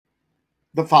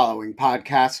The following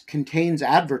podcast contains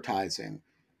advertising.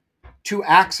 To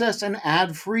access an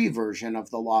ad-free version of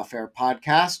the Lawfare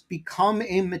podcast, become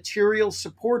a material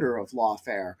supporter of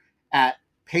Lawfare at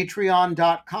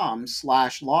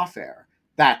patreon.com/lawfare.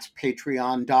 That's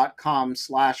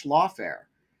patreon.com/lawfare.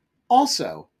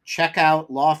 Also, check out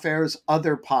Lawfare's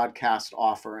other podcast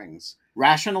offerings: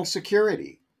 Rational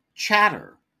Security,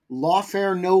 Chatter,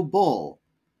 Lawfare No Bull,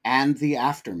 and The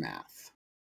Aftermath.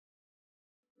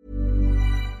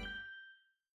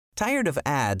 Tired of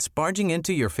ads barging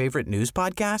into your favorite news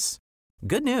podcasts?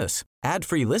 Good news.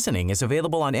 Ad-free listening is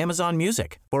available on Amazon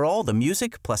Music for all the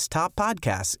music plus top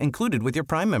podcasts included with your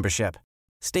Prime membership.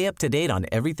 Stay up to date on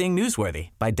everything newsworthy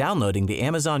by downloading the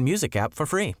Amazon Music app for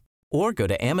free or go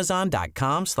to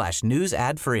amazon.com/news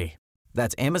ad free.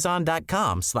 That's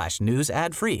amazon.com/news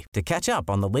ad free to catch up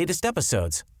on the latest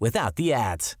episodes without the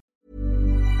ads.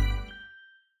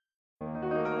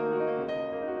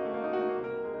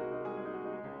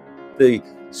 The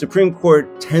Supreme Court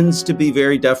tends to be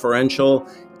very deferential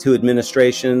to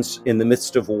administrations in the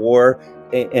midst of war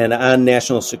and on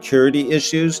national security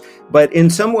issues. But in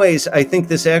some ways, I think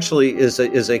this actually is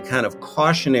a kind of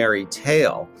cautionary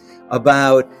tale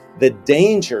about the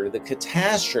danger, the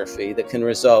catastrophe that can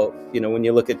result, when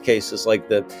you look at cases like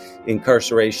the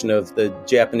incarceration of the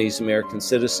Japanese American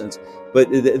citizens, but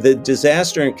the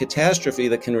disaster and catastrophe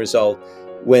that can result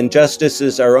when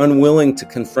justices are unwilling to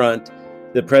confront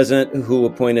the president who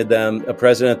appointed them, a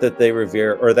president that they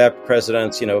revere, or that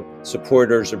president's,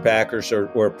 supporters or backers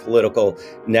or political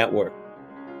network.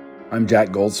 I'm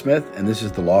Jack Goldsmith, and this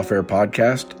is the Lawfare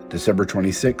Podcast, December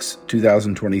 26,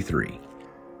 2023.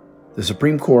 The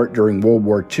Supreme Court during World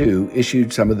War II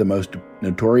issued some of the most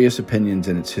notorious opinions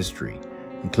in its history,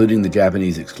 including the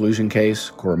Japanese exclusion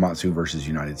case, Korematsu versus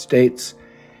United States,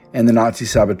 and the Nazi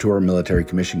saboteur military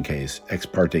commission case, Ex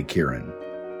parte Quirin.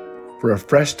 For a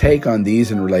fresh take on these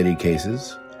and related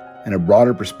cases, and a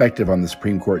broader perspective on the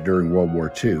Supreme Court during World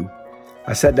War II,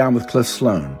 I sat down with Cliff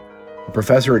Sloan, a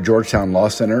professor at Georgetown Law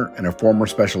Center and a former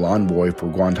special envoy for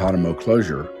Guantanamo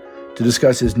closure, to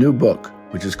discuss his new book,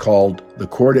 which is called The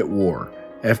Court at War: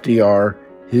 FDR,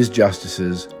 His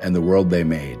Justices, and the World They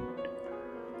Made.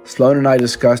 Sloan and I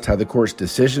discussed how the court's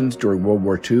decisions during World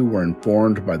War II were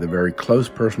informed by the very close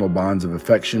personal bonds of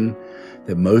affection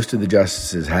that most of the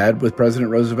justices had with President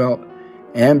Roosevelt,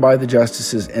 and by the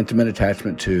justices' intimate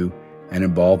attachment to and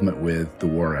involvement with the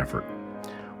war effort.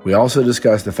 We also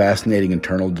discussed the fascinating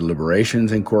internal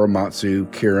deliberations in Korematsu,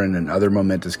 Quirin, and other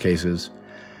momentous cases,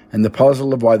 and the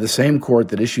puzzle of why the same court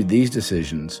that issued these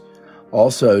decisions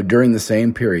also, during the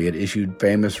same period, issued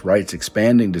famous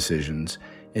rights-expanding decisions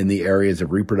in the areas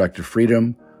of reproductive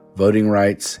freedom, voting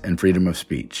rights, and freedom of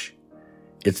speech.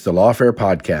 It's the Lawfare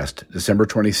Podcast, December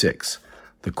 26,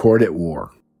 The Court at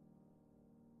War.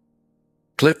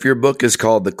 Cliff, your book is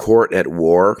called The Court at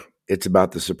War. It's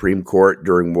about the Supreme Court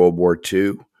during World War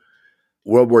II.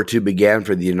 World War II began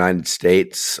for the United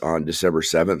States on December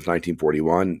 7th,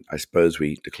 1941. I suppose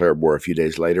we declared war a few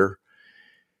days later.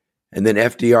 And then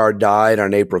FDR died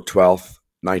on April 12th,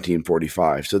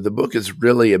 1945. So the book is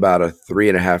really about a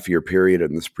 3.5-year period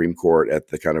in the Supreme Court at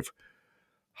the kind of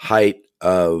height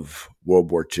of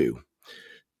World War II.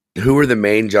 Who were the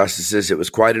main justices? It was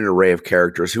quite an array of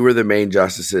characters. Who were the main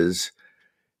justices?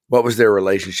 What was their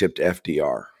relationship to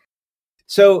FDR?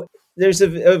 So there's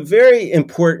a very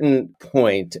important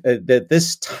point that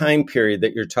this time period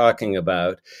that you're talking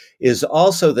about is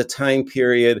also the time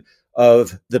period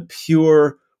of the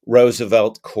pure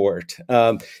Roosevelt court.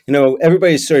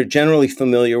 Everybody's sort of generally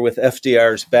familiar with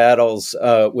FDR's battles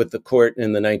with the court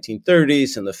in the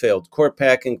 1930s and the failed court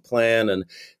packing plan and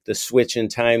the switch in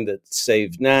time that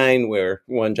saved 9, where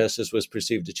one justice was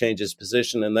perceived to change his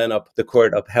position, and then the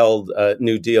court upheld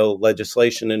New Deal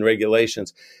legislation and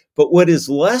regulations. But what is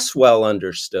less well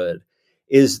understood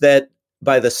is that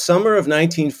by the summer of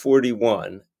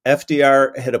 1941,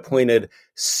 FDR had appointed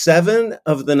 7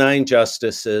 of the 9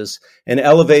 justices and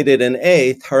elevated an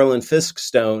 8th, Harlan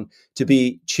Fiske-Stone, to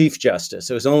be Chief Justice.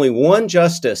 There was only one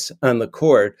justice on the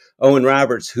court, Owen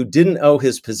Roberts, who didn't owe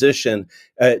his position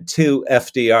to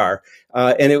FDR.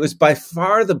 And it was by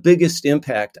far the biggest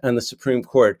impact on the Supreme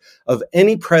Court of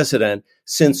any president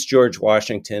since George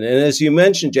Washington. And as you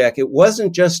mentioned, Jack, it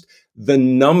wasn't just the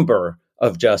number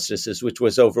of justices, which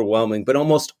was overwhelming, but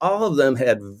almost all of them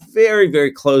had very,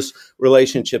 very close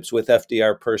relationships with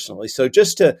FDR personally. So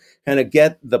just to kind of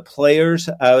get the players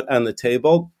out on the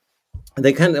table,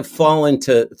 they kind of fall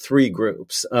into 3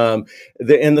 groups. And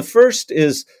the first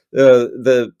is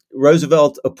the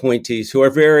Roosevelt appointees, who are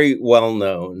very well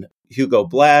known: Hugo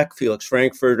Black, Felix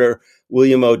Frankfurter,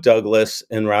 William O. Douglas,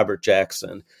 and Robert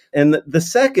Jackson. And the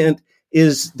second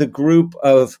is the group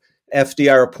of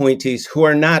FDR appointees who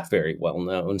are not very well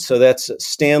known. So that's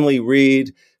Stanley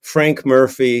Reed, Frank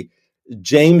Murphy,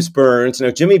 James Burns.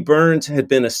 Now, Jimmy Burns had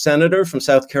been a senator from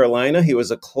South Carolina. He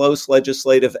was a close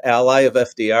legislative ally of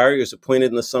FDR. He was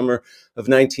appointed in the summer of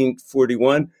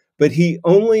 1941, but he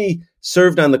only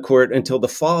served on the court until the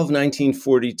fall of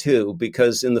 1942,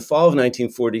 because in the fall of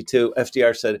 1942,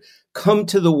 FDR said, come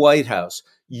to the White House.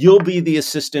 You'll be the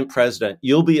assistant president.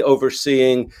 You'll be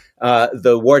overseeing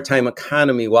the wartime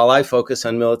economy while I focus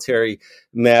on military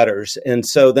matters. And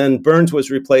so then Burns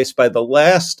was replaced by the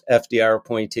last FDR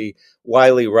appointee,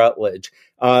 Wiley Rutledge.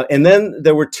 And then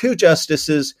there were two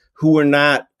justices who were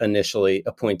not initially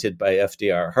appointed by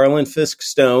FDR. Harlan Fiske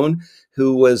Stone,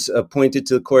 who was appointed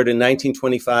to the court in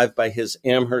 1925 by his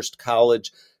Amherst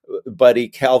College buddy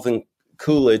Calvin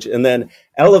Coolidge, and then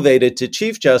elevated to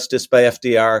Chief Justice by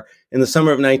FDR in the summer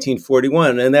of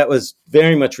 1941. And that was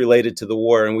very much related to the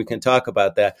war, and we can talk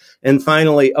about that. And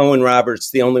finally, Owen Roberts,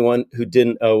 the only one who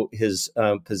didn't owe his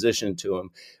position to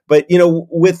him. But,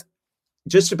 with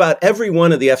just about every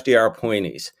one of the FDR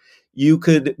appointees, you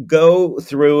could go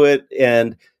through it,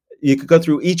 and you could go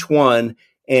through each one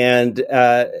and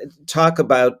talk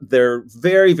about their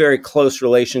very, very close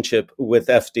relationship with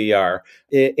FDR.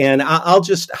 And I'll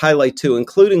just highlight two,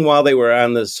 including while they were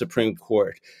on the Supreme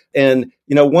Court. And,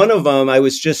 one of them, I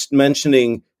was just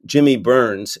mentioning Jimmy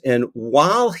Burns. And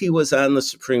while he was on the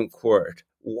Supreme Court,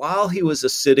 while he was a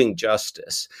sitting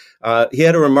justice, he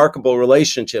had a remarkable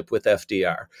relationship with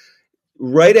FDR.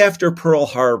 Right after Pearl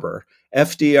Harbor,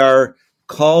 FDR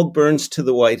called Burns to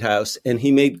the White House, and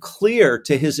he made clear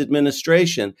to his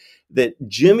administration that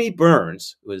Jimmy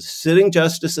Burns, who was sitting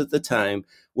justice at the time,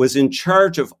 was in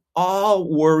charge of all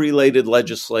war-related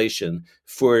legislation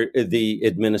for the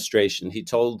administration. He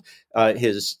told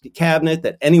his cabinet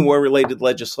that any war-related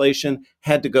legislation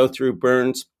had to go through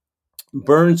Burns.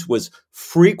 Burns was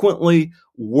frequently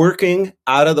working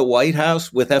out of the White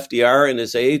House with FDR and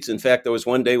his aides. In fact, there was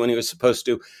one day when he was supposed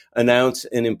to announce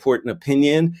an important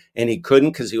opinion, and he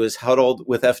couldn't because he was huddled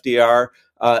with FDR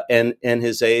and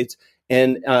his aides.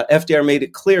 And FDR made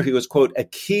it clear he was, quote, a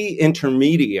key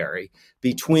intermediary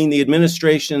between the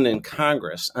administration and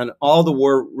Congress on all the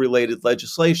war-related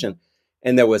legislation.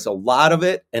 And there was a lot of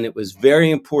it, and it was very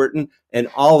important, and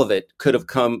all of it could have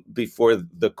come before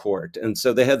the court. And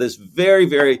so they had this very,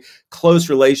 very close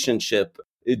relationship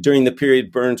during the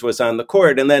period Burns was on the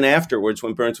court, and then afterwards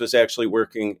when Burns was actually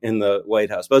working in the White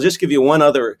House. But I'll just give you one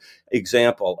other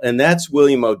example, and that's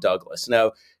William O. Douglas.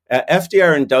 Now,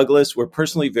 FDR and Douglas were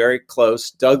personally very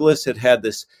close. Douglas had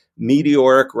this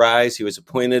meteoric rise. He was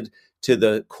appointed to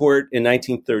the court in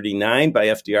 1939 by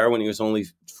FDR when he was only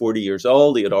 40 years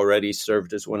old. He had already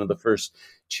served as one of the first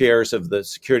chairs of the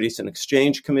Securities and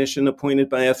Exchange Commission appointed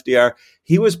by FDR.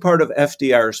 He was part of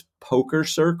FDR's poker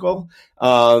circle,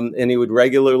 and he would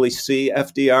regularly see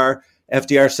FDR.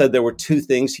 FDR said there were two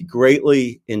things he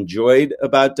greatly enjoyed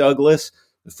about Douglas.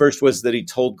 The first was that he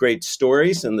told great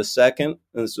stories, and the second,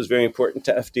 and this was very important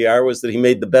to FDR, was that he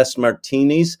made the best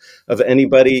martinis of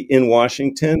anybody in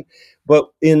Washington. But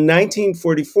in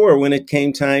 1944, when it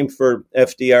came time for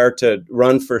FDR to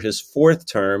run for his fourth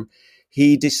term,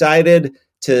 he decided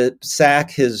to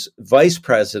sack his vice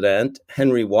president,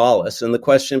 Henry Wallace, and the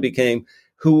question became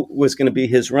who was going to be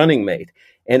his running mate.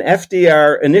 And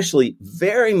FDR initially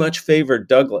very much favored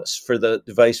Douglas for the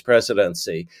vice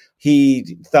presidency.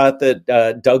 He thought that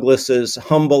Douglas's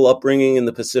humble upbringing in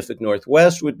the Pacific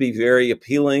Northwest would be very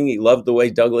appealing. He loved the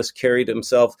way Douglas carried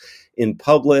himself in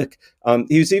public.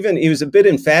 He was a bit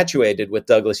infatuated with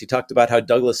Douglas. He talked about how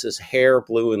Douglas's hair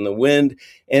blew in the wind.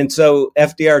 And so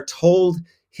FDR told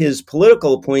his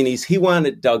political appointees he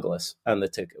wanted Douglas on the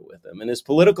ticket with him. And his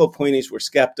political appointees were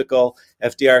skeptical.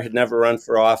 FDR had never run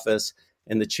for office.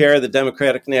 And the chair of the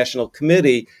Democratic National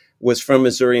Committee was from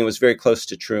Missouri and was very close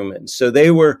to Truman. So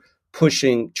they were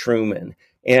pushing Truman.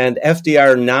 And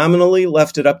FDR nominally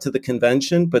left it up to the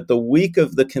convention, but the week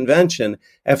of the convention,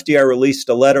 FDR released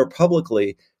a letter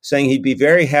publicly saying he'd be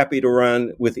very happy to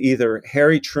run with either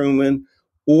Harry Truman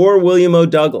or William O.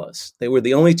 Douglas. They were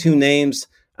the only two names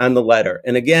on the letter.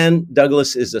 And again,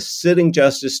 Douglas is a sitting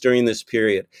justice during this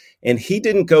period. And he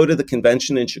didn't go to the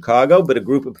convention in Chicago, but a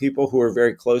group of people who were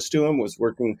very close to him was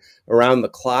working around the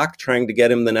clock trying to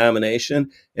get him the nomination.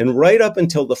 And right up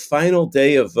until the final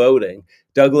day of voting,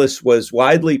 Douglas was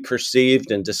widely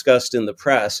perceived and discussed in the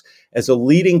press as a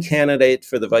leading candidate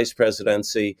for the vice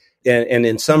presidency, and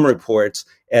in some reports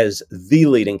as the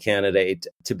leading candidate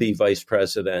to be vice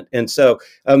president. And so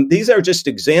these are just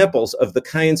examples of the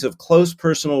kinds of close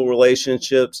personal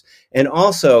relationships and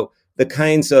also the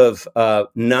kinds of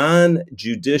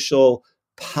non-judicial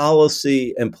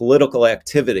policy and political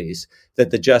activities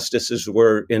that the justices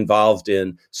were involved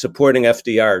in supporting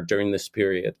FDR during this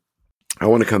period. I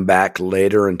want to come back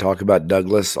later and talk about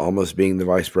Douglas almost being the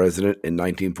vice president in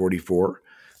 1944.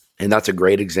 And that's a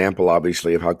great example,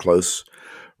 obviously, of how close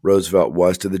Roosevelt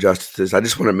was to the justices. I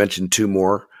just want to mention two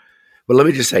more. But let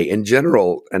me just say, in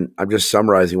general, and I'm just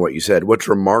summarizing what you said, what's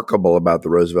remarkable about the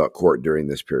Roosevelt court during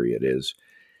this period is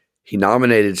he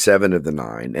nominated 7 of the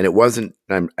 9. And it wasn't,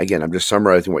 I'm just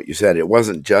summarizing what you said, it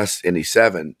wasn't just any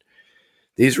 7.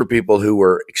 These were people who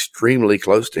were extremely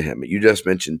close to him. You just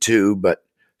mentioned 2, but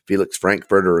Felix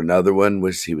Frankfurter, another one,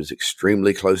 he was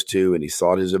extremely close to, and he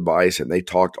sought his advice, and they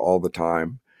talked all the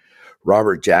time.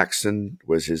 Robert Jackson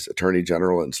was his attorney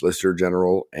general and solicitor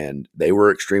general, and they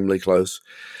were extremely close.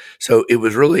 So it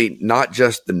was really not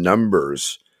just the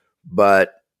numbers,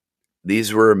 but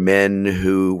these were men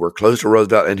who were close to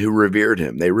Roosevelt and who revered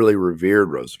him. They really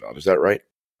revered Roosevelt. Is that right?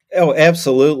 Oh,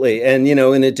 absolutely. And,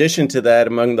 in addition to that,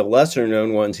 among the lesser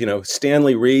known ones,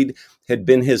 Stanley Reed had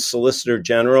been his solicitor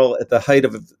general at the height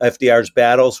of FDR's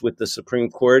battles with the Supreme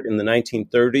Court in the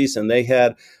 1930s, and they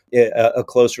had a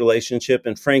close relationship.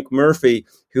 And Frank Murphy,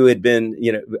 who had been,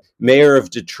 mayor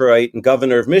of Detroit and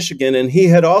governor of Michigan, and he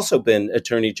had also been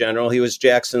attorney general. He was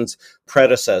Jackson's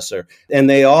predecessor. And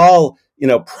they all,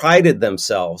 prided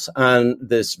themselves on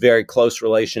this very close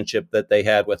relationship that they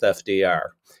had with FDR.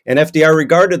 And FDR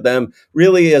regarded them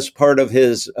really as part of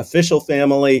his official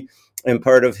family and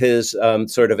part of his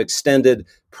sort of extended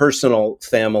personal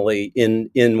family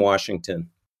in Washington.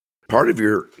 Part of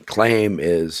your claim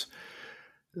is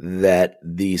that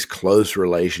these close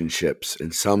relationships,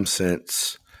 in some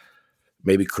sense,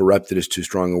 maybe corrupted is too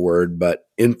strong a word, but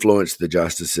influenced the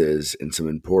justices in some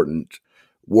important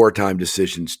wartime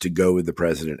decisions to go with the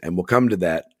president. And we'll come to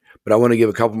that. But I want to give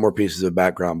a couple more pieces of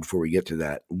background before we get to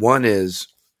that. One is,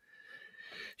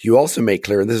 you also make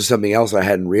clear, and this is something else I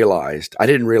hadn't realized. I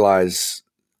didn't realize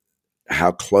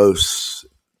how close,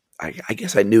 I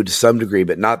guess I knew to some degree,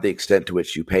 but not the extent to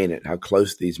which you paint it, how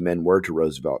close these men were to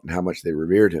Roosevelt and how much they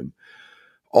revered him.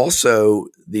 Also,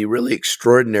 the really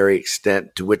extraordinary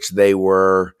extent to which they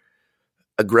were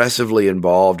aggressively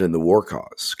involved in the war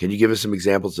cause. Can you give us some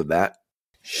examples of that?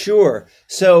 Sure.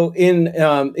 So in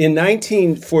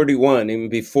 1941, even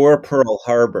before Pearl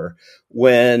Harbor,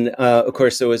 when, of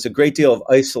course, there was a great deal of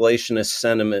isolationist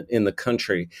sentiment in the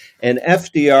country, and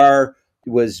FDR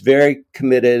was very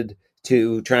committed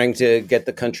to trying to get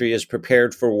the country as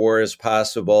prepared for war as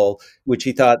possible, which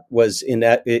he thought was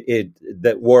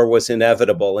that war was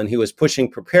inevitable. And he was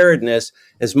pushing preparedness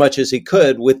as much as he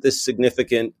could with this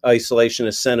significant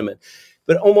isolationist sentiment.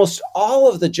 But almost all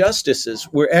of the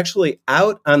justices were actually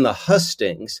out on the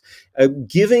hustings,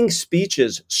 giving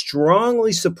speeches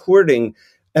strongly supporting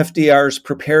FDR's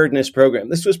preparedness program.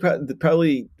 This was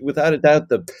probably, without a doubt,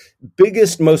 the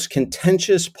biggest, most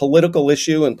contentious political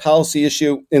issue and policy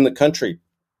issue in the country.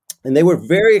 And they were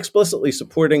very explicitly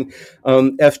supporting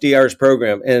FDR's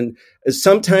program. And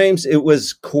sometimes it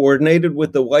was coordinated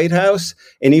with the White House.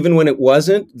 And even when it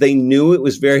wasn't, they knew it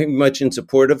was very much in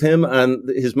support of him on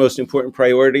his most important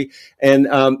priority. And,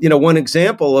 one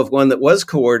example of one that was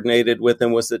coordinated with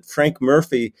him was that Frank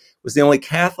Murphy was the only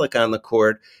Catholic on the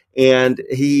court. And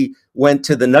he went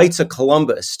to the Knights of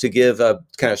Columbus to give a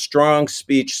kind of strong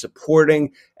speech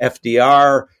supporting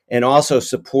FDR and also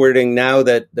supporting, now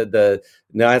that the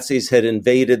Nazis had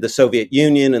invaded the Soviet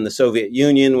Union and the Soviet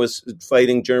Union was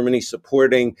fighting Germany,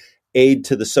 supporting aid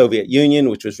to the Soviet Union,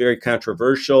 which was very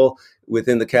controversial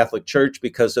within the Catholic Church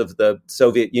because of the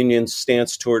Soviet Union's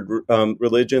stance toward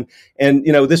religion. And,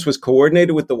 this was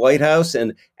coordinated with the White House.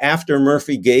 And after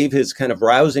Murphy gave his kind of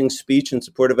rousing speech in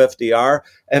support of FDR,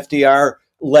 FDR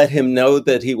let him know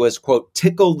that he was, quote,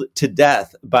 tickled to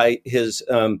death by his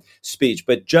speech.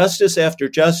 But justice after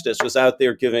justice was out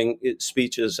there giving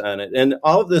speeches on it. And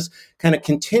all of this kind of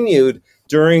continued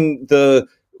during the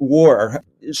war,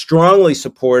 strongly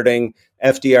supporting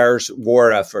FDR's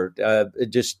war effort.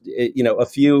 A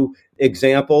few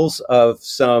examples of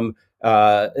some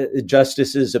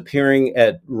justices appearing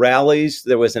at rallies.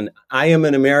 There was an I Am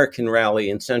an American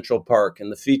rally in Central Park,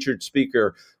 and the featured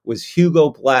speaker was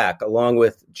Hugo Black, along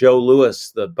with Joe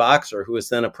Louis, the boxer, who was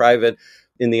then a private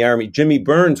in the Army. Jimmy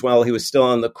Burns, while he was still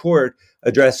on the court,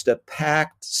 addressed a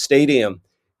packed stadium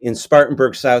in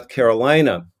Spartanburg, South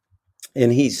Carolina.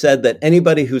 And he said that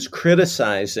anybody who's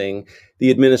criticizing the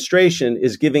administration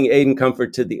is giving aid and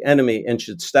comfort to the enemy and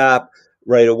should stop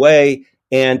right away.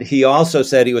 And he also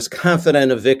said he was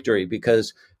confident of victory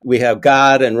because we have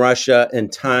God and Russia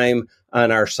and time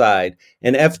on our side.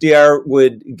 And FDR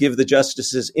would give the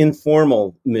justices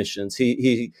informal missions.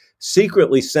 He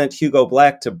secretly sent Hugo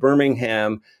Black to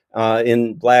Birmingham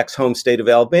in Black's home state of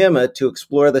Alabama to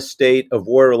explore the state of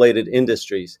war-related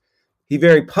industries. He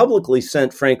very publicly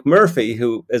sent Frank Murphy,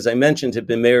 who, as I mentioned, had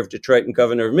been mayor of Detroit and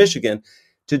governor of Michigan,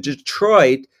 to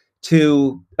Detroit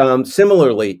to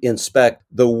similarly inspect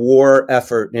the war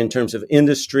effort in terms of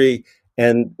industry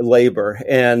and labor.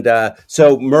 And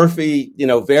so Murphy,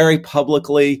 very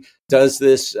publicly does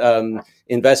this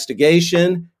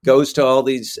investigation, goes to all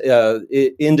these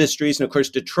industries. And of course,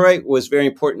 Detroit was very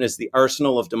important as the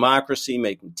arsenal of democracy,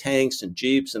 making tanks and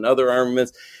jeeps and other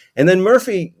armaments. And then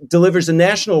Murphy delivers a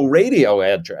national radio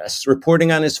address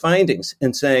reporting on his findings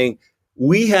and saying,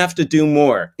 we have to do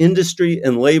more. Industry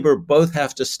and labor both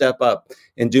have to step up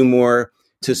and do more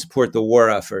to support the war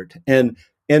effort. And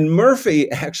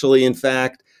Murphy actually, in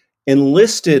fact,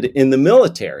 enlisted in the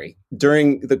military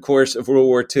during the course of World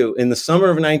War II. In the summer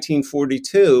of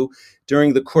 1942,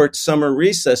 during the court's summer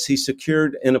recess, he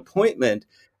secured an appointment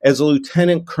as a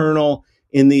lieutenant colonel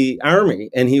in the Army.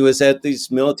 And he was at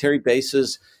these military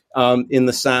bases in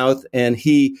the South. And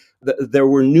there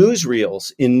were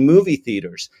newsreels in movie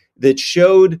theaters that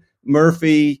showed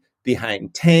Murphy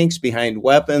behind tanks, behind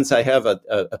weapons. I have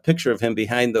a picture of him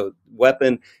behind the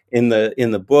weapon in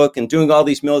the book and doing all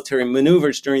these military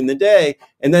maneuvers during the day.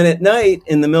 And then at night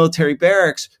in the military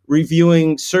barracks,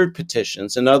 reviewing cert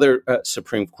petitions and other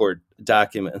Supreme Court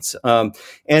documents.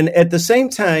 And at the same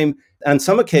time, on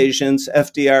some occasions,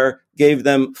 FDR gave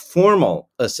them formal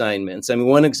assignments. I mean,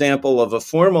 one example of a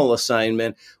formal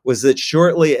assignment was that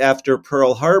shortly after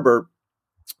Pearl Harbor,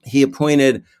 he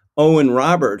appointed Owen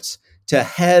Roberts to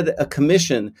head a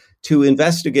commission to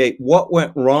investigate what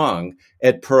went wrong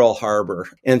at Pearl Harbor.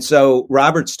 And so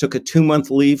Roberts took a 2-month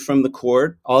leave from the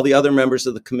court. All the other members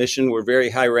of the commission were very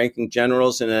high-ranking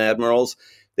generals and admirals.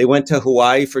 They went to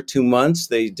Hawaii for 2 months.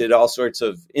 They did all sorts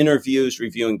of interviews,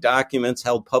 reviewing documents,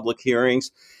 held public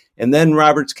hearings. And then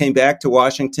Roberts came back to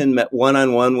Washington, met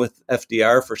one-on-one with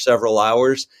FDR for several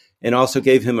hours, and also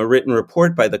gave him a written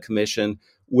report by the commission,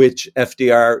 which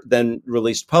FDR then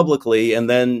released publicly. And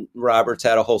then Roberts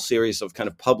had a whole series of kind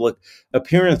of public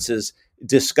appearances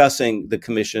discussing the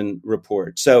commission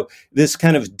report. So this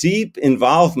kind of deep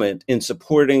involvement in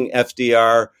supporting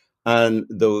FDR on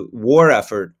the war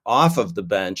effort off of the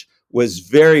bench was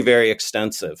very, very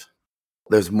extensive.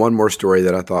 There's one more story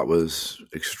that I thought was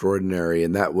extraordinary,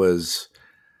 and that was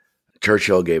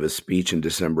Churchill gave a speech in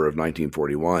December of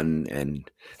 1941,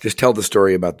 and just tell the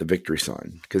story about the victory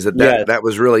sign, because that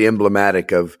was really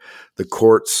emblematic of the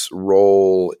court's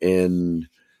role in,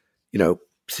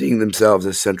 seeing themselves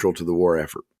as central to the war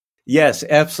effort. Yes,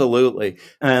 absolutely.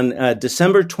 On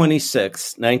December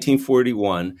 26,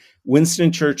 1941,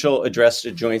 Winston Churchill addressed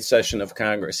a joint session of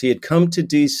Congress. He had come to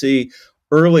D.C.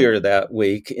 earlier that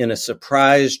week in a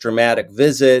surprise, dramatic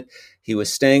visit. He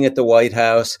was staying at the White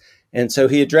House. And so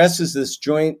he addresses this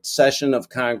joint session of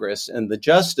Congress, and the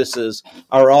justices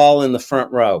are all in the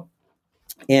front row.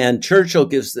 And Churchill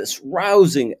gives this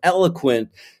rousing, eloquent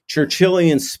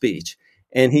Churchillian speech,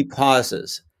 and he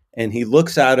pauses, and he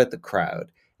looks out at the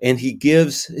crowd, and he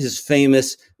gives his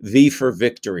famous V for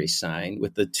Victory sign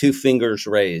with the 2 fingers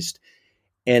raised.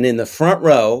 And in the front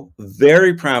row,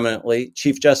 very prominently,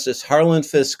 Chief Justice Harlan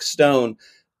Fiske Stone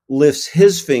lifts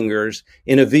his fingers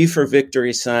in a V for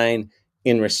Victory sign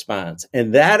in response.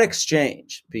 And that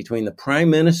exchange between the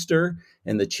Prime Minister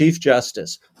and the Chief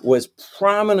Justice was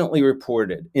prominently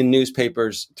reported in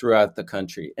newspapers throughout the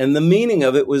country. And the meaning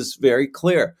of it was very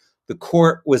clear. The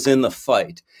court was in the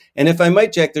fight. And if I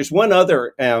might, Jack, there's one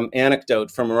other anecdote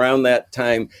from around that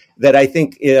time that I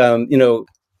think,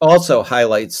 also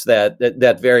highlights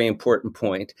that very important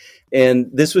point. And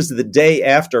this was the day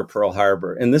after Pearl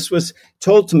Harbor. And this was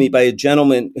told to me by a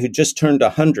gentleman who just turned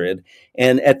 100.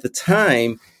 And at the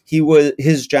time,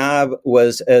 his job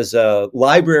was as a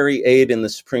library aide in the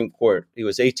Supreme Court. He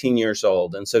was 18 years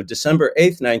old. And so December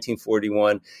 8th,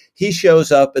 1941, he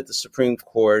shows up at the Supreme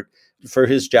Court for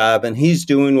his job, and he's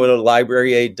doing what a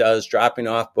library aide does, dropping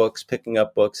off books, picking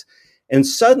up books. And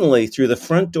suddenly, through the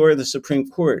front door of the Supreme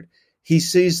Court, he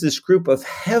sees this group of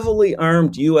heavily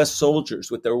armed U.S. soldiers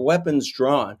with their weapons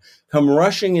drawn come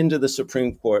rushing into the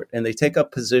Supreme Court, and they take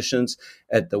up positions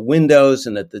at the windows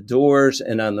and at the doors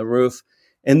and on the roof.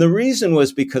 And the reason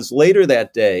was because later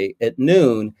that day at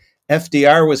noon,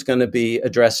 FDR was going to be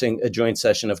addressing a joint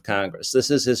session of Congress.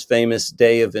 This is his famous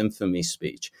Day of Infamy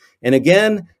speech. And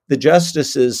again, the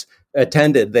justices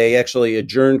attended. They actually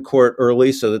adjourned court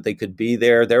early so that they could be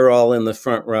there. They're all in the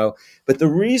front row. But the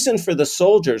reason for the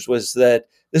soldiers was that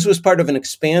this was part of an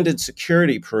expanded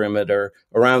security perimeter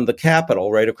around the Capitol,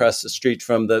 right across the street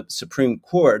from the Supreme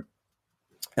Court.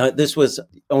 This was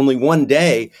only one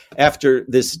day after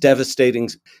this devastating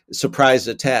surprise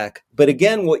attack. But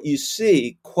again, what you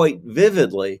see quite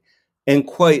vividly and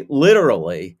quite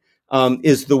literally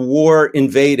is the war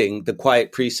invading the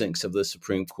quiet precincts of the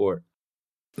Supreme Court.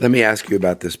 Let me ask you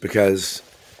about this, because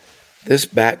this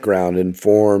background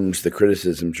informs the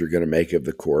criticisms you're going to make of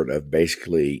the court of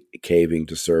basically caving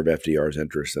to serve FDR's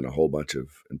interests in a whole bunch of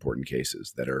important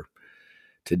cases that are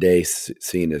today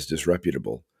seen as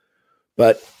disreputable.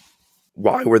 But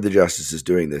why were the justices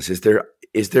doing this? Is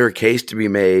there a case to be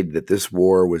made that this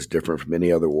war was different from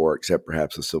any other war except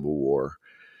perhaps the Civil War?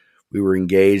 We were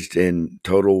engaged in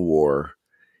total war.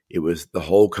 It was the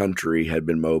whole country had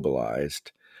been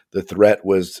mobilized. The threat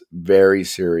was very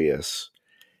serious.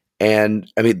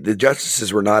 And I mean, the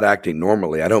justices were not acting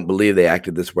normally. I don't believe they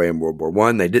acted this way in World War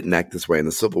I. They didn't act this way in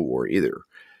the Civil War either.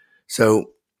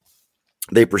 So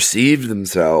they perceived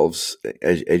themselves,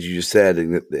 as you just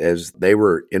said, as they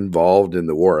were involved in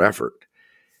the war effort.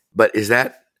 But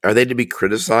are they to be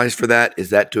criticized for that?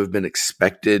 Is that to have been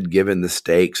expected given the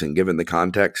stakes and given the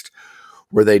context?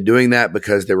 Were they doing that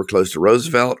because they were close to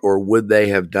Roosevelt, or would they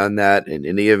have done that in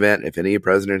any event if any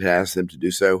president had asked them to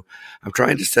do so? I'm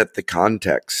trying to set the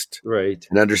context, right,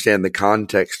 and understand the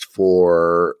context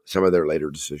for some of their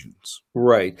later decisions.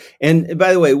 Right. And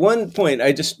by the way, one point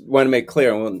I just want to make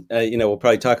clear, and we'll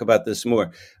probably talk about this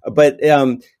more, but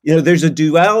there's a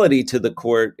duality to the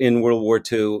court in World War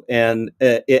II, and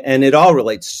it all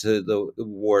relates to the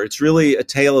war. It's really a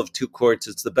tale of two courts.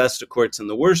 It's the best of courts and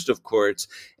the worst of courts,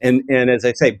 and as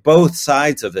I say, both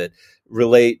sides of it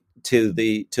relate to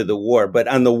the war. But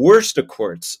on the worst of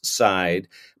courts side,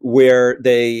 where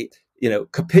they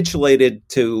capitulated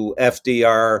to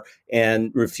FDR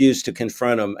and refused to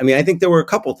confront him. I mean, I think there were a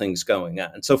couple things going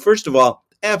on. So first of all,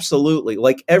 absolutely,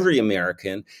 like every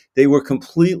American, they were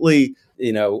completely,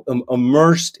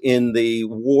 immersed in the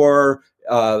war,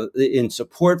 in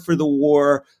support for the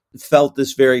war, felt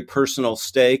this very personal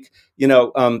stake.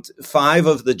 5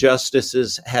 of the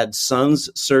justices had sons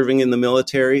serving in the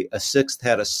military. A 6th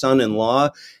had a son-in-law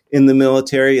in the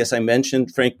military. As I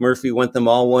mentioned, Frank Murphy went them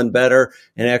all one better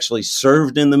and actually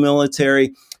served in the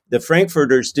military. The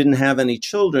Frankfurters didn't have any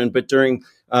children, but during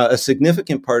a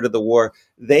significant part of the war,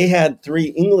 they had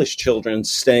 3 English children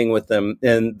staying with them.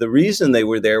 And the reason they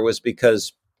were there was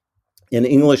because an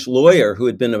English lawyer who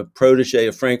had been a protege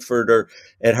of Frankfurter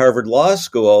at Harvard Law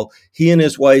School, he and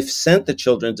his wife sent the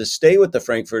children to stay with the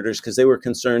Frankfurters because they were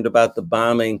concerned about the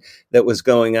bombing that was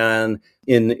going on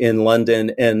in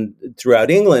London and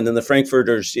throughout England. And the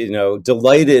Frankfurters,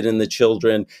 delighted in the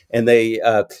children, and they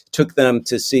took them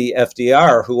to see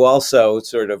FDR, who also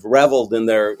sort of reveled in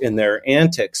their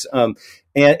antics. And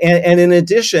in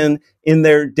addition, in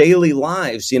their daily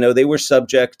lives, they were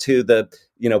subject to the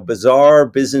bizarre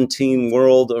Byzantine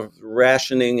world of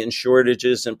rationing and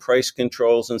shortages and price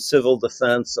controls and civil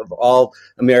defense of all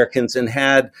Americans, and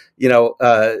had,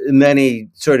 many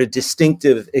sort of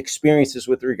distinctive experiences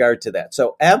with regard to that.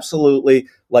 So absolutely,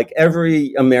 like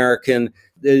every American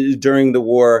during the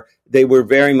war, they were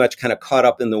very much kind of caught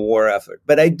up in the war effort.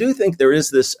 But I do think there is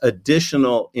this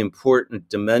additional important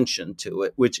dimension to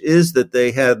it, which is that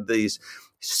they had these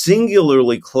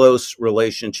singularly close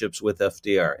relationships with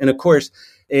FDR. And of course,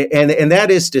 and that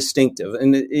is distinctive.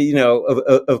 And,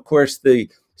 of course, the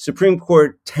Supreme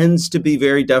Court tends to be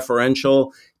very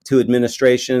deferential to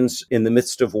administrations in the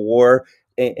midst of war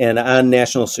and on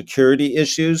national security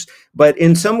issues. But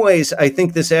in some ways, I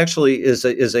think this actually is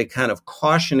a kind of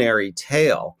cautionary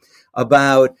tale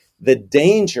about the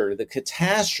danger, the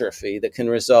catastrophe that can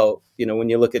result, when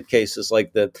you look at cases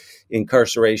like the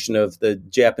incarceration of the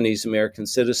Japanese American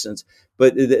citizens,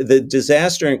 but the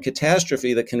disaster and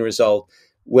catastrophe that can result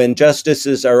when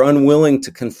justices are unwilling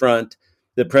to confront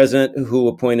the president who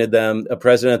appointed them, a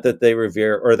president that they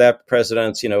revere, or that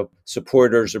president's,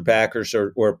 supporters or backers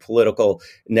or political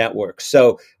networks.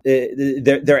 So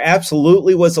there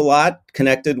absolutely was a lot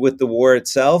connected with the war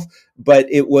itself, but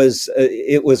it was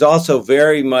also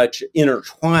very much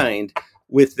intertwined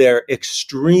with their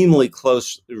extremely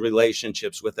close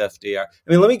relationships with FDR.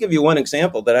 I mean, let me give you one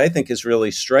example that I think is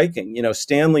really striking.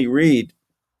 Stanley Reed,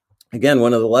 again,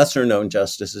 one of the lesser known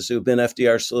justices who've been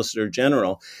FDR's Solicitor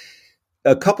General,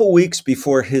 a couple weeks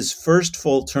before his first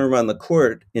full term on the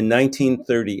court in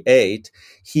 1938,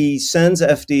 he sends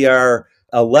FDR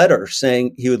a letter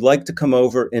saying he would like to come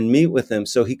over and meet with him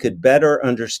so he could better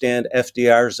understand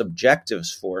FDR's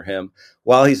objectives for him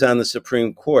while he's on the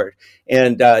Supreme Court.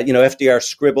 And, FDR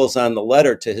scribbles on the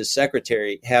letter to his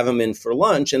secretary, have him in for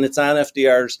lunch. And it's on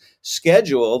FDR's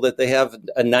schedule that they have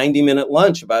a 90-minute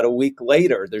lunch about a week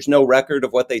later. There's no record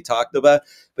of what they talked about.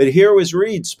 But here was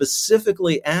Reed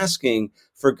specifically asking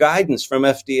for guidance from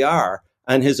FDR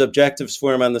on his objectives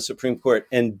for him on the Supreme Court.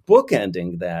 And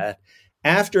bookending that,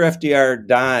 after FDR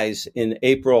dies in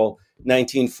April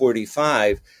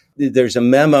 1945, there's a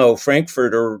memo,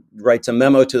 Frankfurter writes a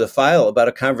memo to the file about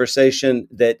a conversation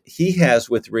that he has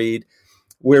with Reed,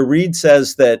 where Reed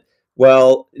says that,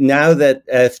 well, now that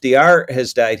FDR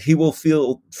has died, he will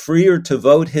feel freer to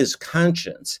vote his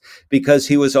conscience because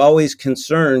he was always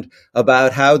concerned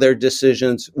about how their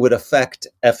decisions would affect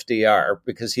FDR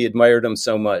because he admired him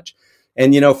so much.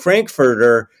 And,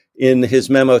 Frankfurter, in his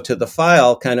memo to the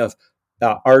file, kind of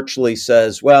archly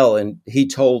says, well, and he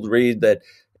told Reed that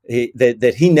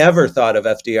he never thought of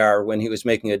FDR when he was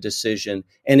making a decision.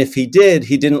 And if he did,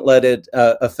 he didn't let it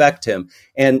affect him.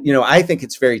 And, I think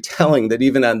it's very telling that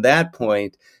even on that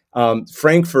point,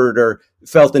 Frankfurter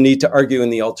felt the need to argue in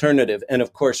the alternative. And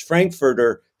of course,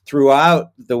 Frankfurter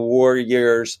throughout the war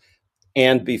years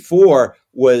and before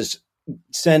was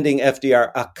sending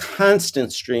FDR a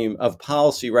constant stream of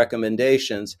policy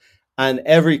recommendations on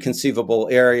every conceivable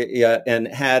area and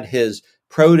had his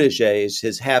proteges,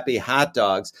 his happy hot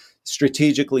dogs,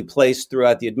 strategically placed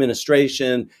throughout the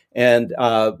administration, and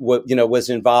was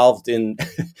involved in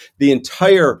the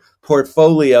entire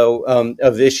portfolio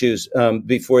of issues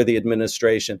before the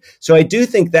administration. So I do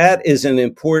think that is an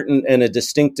important and a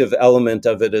distinctive element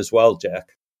of it as well, Jack.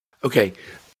 Okay,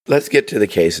 let's get to the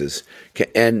cases.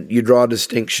 And you draw a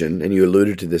distinction, and you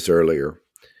alluded to this earlier,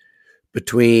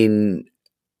 between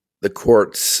the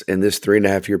courts in this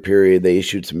 3.5-year period. They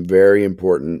issued some very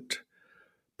important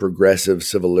progressive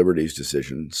civil liberties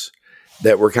decisions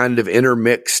that were kind of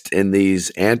intermixed in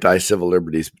these anti-civil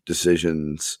liberties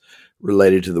decisions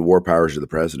related to the war powers of the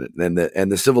president.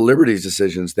 And the civil liberties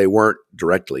decisions, they weren't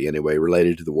directly anyway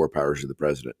related to the war powers of the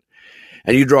president.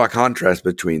 And you draw a contrast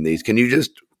between these. Can you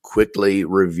just quickly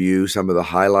review some of the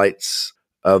highlights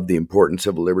of the important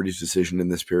civil liberties decision in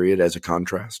this period as a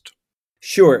contrast?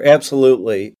 Sure,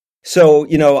 absolutely. So,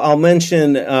 I'll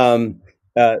mention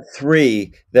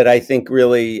three that I think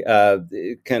really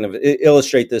kind of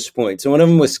illustrate this point. So one of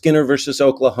them was Skinner versus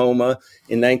Oklahoma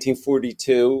in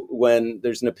 1942, when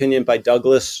there's an opinion by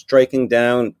Douglas striking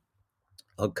down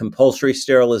a compulsory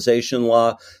sterilization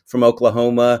law from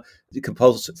Oklahoma,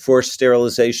 forced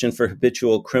sterilization for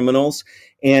habitual criminals.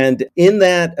 And in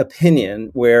that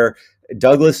opinion, where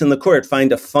Douglas and the court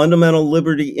find a fundamental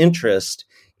liberty interest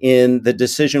in the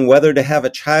decision whether to have a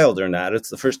child or not.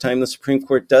 It's the first time the Supreme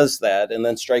Court does that and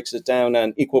then strikes it down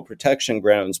on equal protection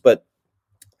grounds. But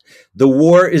the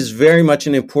war is very much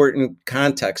an important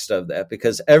context of that,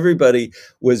 because everybody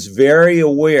was very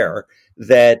aware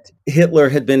that Hitler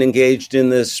had been engaged in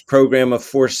this program of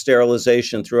forced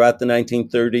sterilization throughout the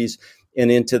 1930s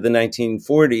and into the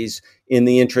 1940s in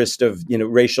the interest of,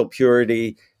 racial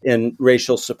purity and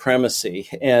racial supremacy.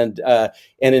 And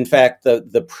in fact,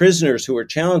 the prisoners who were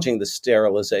challenging the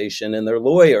sterilization and their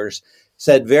lawyers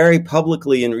said very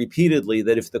publicly and repeatedly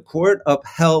that if the court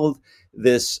upheld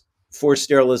this forced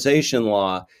sterilization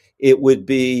law, it would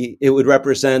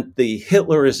represent the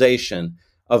Hitlerization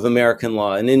of American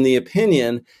law. And in the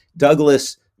opinion,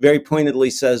 Douglas very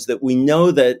pointedly says that we know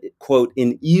that, quote,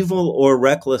 in evil or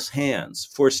reckless hands,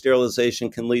 forced sterilization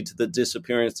can lead to the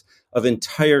disappearance of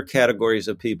entire categories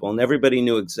of people. And everybody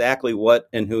knew exactly what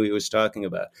and who he was talking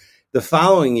about. The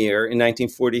following year, in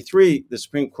 1943, the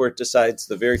Supreme Court decides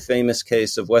the very famous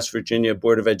case of West Virginia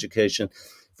Board of Education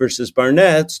versus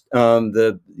Barnett,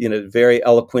 the very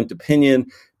eloquent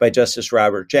opinion by Justice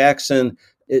Robert Jackson,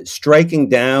 striking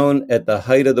down at the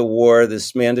height of the war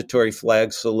this mandatory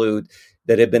flag salute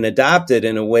that had been adopted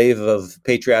in a wave of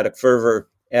patriotic fervor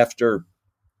after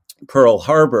Pearl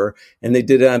Harbor, and they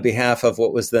did it on behalf of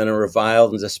what was then a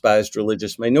reviled and despised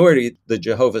religious minority, the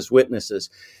Jehovah's Witnesses.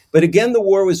 But again, the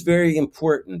war was very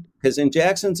important, because in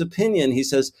Jackson's opinion, he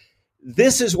says,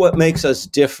 this is what makes us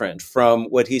different from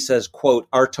what he says, quote,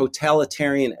 our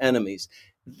totalitarian enemies.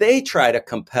 They try to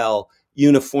compel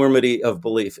uniformity of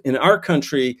belief. In our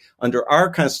country, under our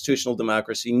constitutional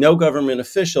democracy, no government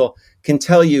official can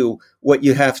tell you what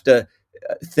you have to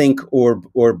think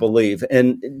or believe.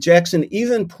 And Jackson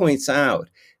even points out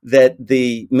that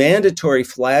the mandatory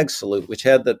flag salute, which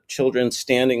had the children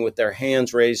standing with their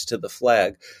hands raised to the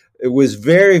flag, it was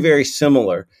very, very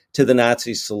similar to the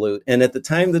Nazi salute. And at the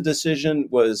time the decision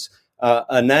was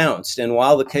announced, and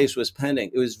while the case was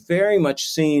pending, it was very much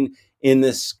seen in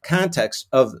this context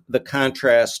of the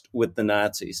contrast with the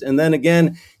Nazis. And then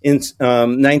again, in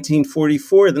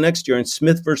 1944, the next year, in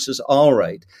Smith versus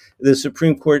Allwright, the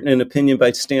Supreme Court, in an opinion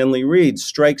by Stanley Reed,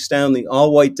 strikes down the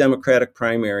all-white Democratic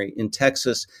primary in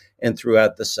Texas and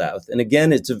throughout the South. And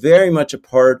again, it's very much a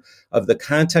part of the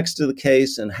context of the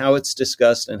case and how it's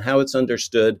discussed and how it's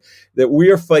understood that we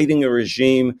are fighting a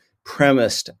regime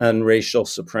premised on racial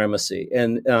supremacy.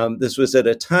 And this was at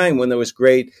a time when there was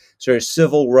great sort of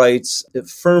civil rights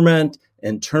ferment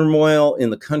and turmoil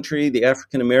in the country. The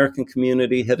African American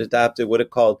community had adopted what it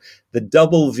called the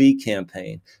Double V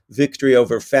campaign, victory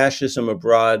over fascism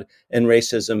abroad and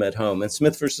racism at home. And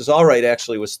Smith versus Allwright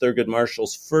actually was Thurgood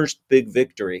Marshall's first big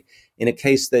victory in a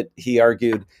case that he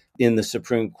argued in the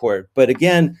Supreme Court. But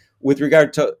again, with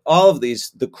regard to all of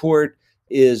these, the court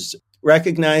is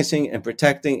recognizing and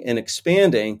protecting and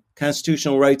expanding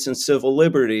constitutional rights and civil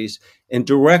liberties and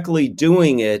directly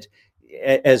doing it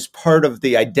as part of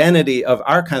the identity of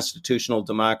our constitutional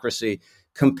democracy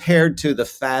compared to the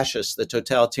fascists, the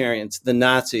totalitarians, the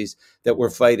Nazis that we're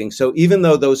fighting. So even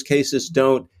though those cases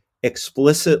don't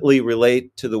explicitly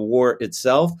relate to the war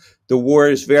itself, the war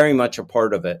is very much a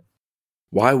part of it.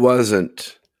 Why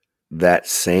wasn't that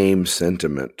same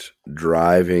sentiment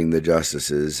driving the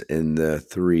justices in the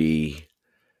three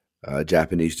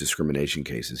Japanese discrimination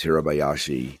cases,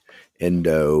 Hirabayashi,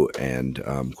 Endo, and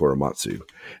Korematsu?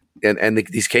 And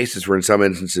these cases were in some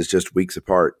instances just weeks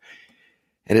apart.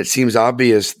 And it seems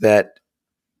obvious that,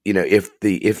 you know, if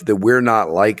the we're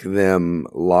not like them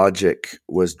logic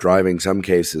was driving some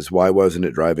cases, why wasn't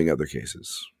it driving other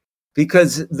cases?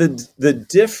 Because the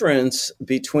difference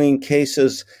between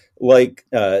cases like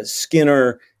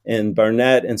Skinner and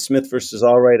Barnett and Smith versus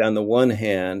Allwright on the one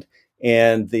hand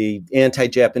and the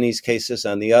anti-Japanese cases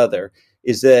on the other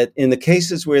is that in the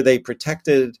cases where they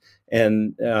protected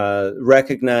and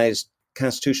recognized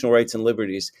constitutional rights and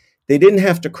liberties, they didn't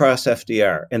have to cross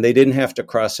FDR and they didn't have to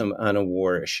cross him on a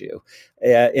war issue.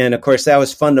 And of course, that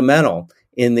was fundamental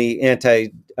in the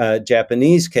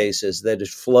anti-Japanese cases that it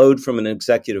flowed from an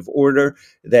executive order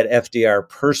that FDR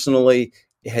personally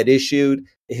had issued.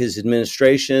 His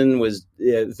administration was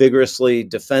vigorously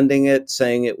defending it,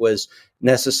 saying it was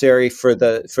necessary for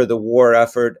the war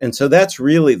effort. And so that's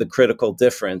really the critical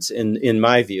difference, in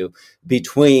my view,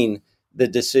 between the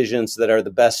decisions that are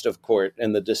the best of court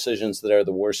and the decisions that are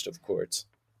the worst of courts.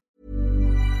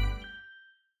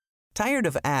 Tired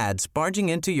of ads barging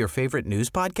into your favorite news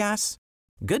podcasts?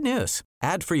 Good news.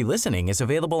 Ad-free listening is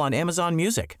available on Amazon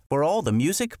Music for all the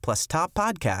music plus top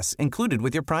podcasts included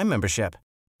with your Prime membership.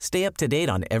 Stay up to date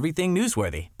on everything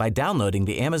newsworthy by downloading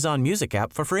the Amazon Music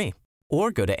app for free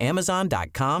or go to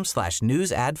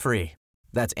amazon.com/news ad free.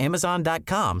 That's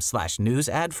amazon.com/news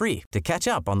ad free to catch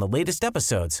up on the latest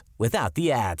episodes without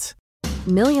the ads.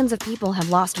 Millions of people have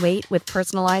lost weight with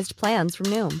personalized plans from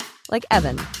Noom, like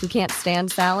Evan, who can't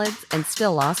stand salads and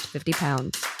still lost 50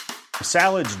 pounds.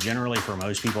 Salads generally for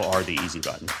most people are the easy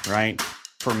button, right?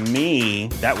 For me,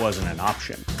 that wasn't an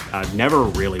option. I never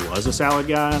really was a salad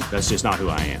guy. That's just not who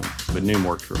I am. But Noom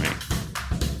worked for me.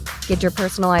 Get your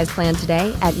personalized plan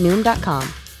today at Noom.com.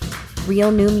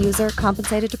 Real Noom user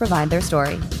compensated to provide their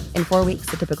story. In 4 weeks,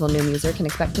 the typical Noom user can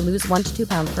expect to lose 1 to 2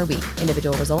 pounds per week.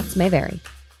 Individual results may vary.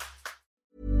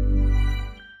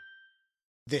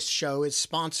 This show is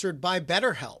sponsored by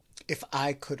BetterHelp. If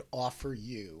I could offer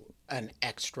you an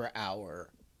extra hour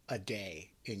a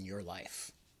day in your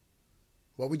life,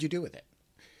 what would you do with it?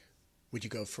 Would you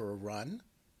go for a run?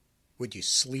 Would you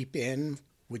sleep in?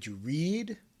 Would you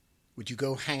read? Would you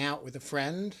go hang out with a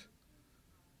friend?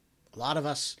 A lot of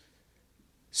us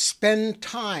spend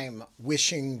time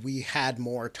wishing we had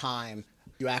more time.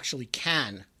 You actually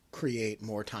can create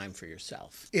more time for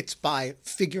yourself. It's by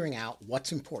figuring out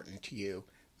what's important to you,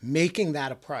 making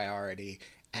that a priority,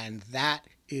 and that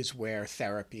is where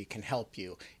therapy can help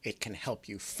you. It can help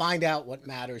you find out what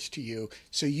matters to you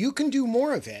so you can do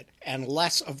more of it and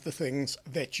less of the things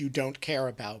that you don't care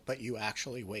about but you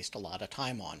actually waste a lot of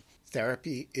time on.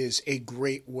 Therapy is a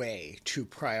great way to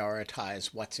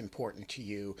prioritize what's important to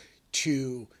you,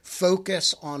 to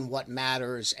focus on what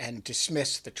matters and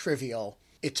dismiss the trivial.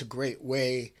 It's a great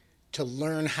way to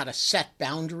learn how to set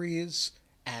boundaries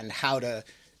and how to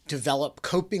develop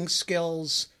coping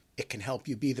skills. It can help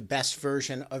you be the best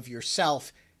version of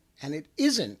yourself, and it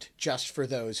isn't just for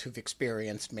those who've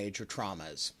experienced major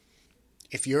traumas.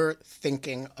 If you're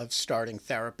thinking of starting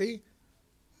therapy,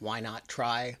 why not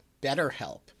try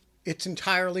BetterHelp? It's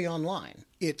entirely online.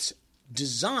 It's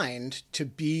designed to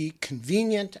be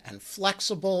convenient and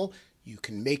flexible. You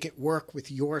can make it work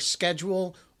with your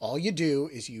schedule. All you do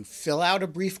is you fill out a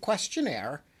brief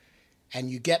questionnaire and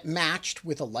you get matched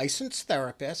with a licensed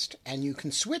therapist, and you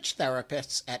can switch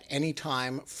therapists at any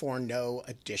time for no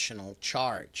additional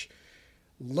charge.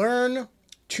 Learn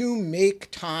to make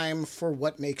time for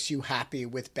what makes you happy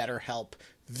with BetterHelp.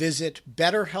 Visit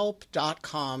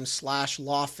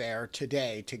betterhelp.com/lawfare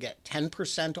today to get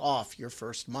 10% off your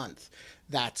first month.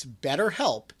 That's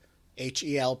BetterHelp,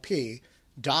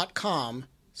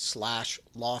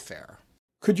 HELP.com/lawfare.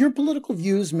 Could your political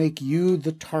views make you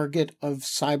the target of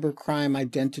cybercrime,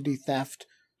 identity theft,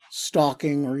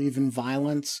 stalking, or even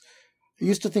violence? I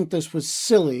used to think this was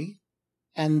silly,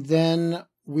 and then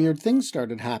weird things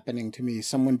started happening to me.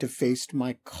 Someone defaced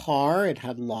my car. It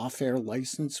had Lawfare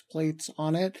license plates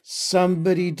on it.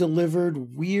 Somebody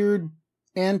delivered weird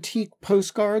antique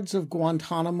postcards of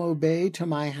Guantanamo Bay to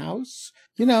my house.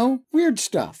 Weird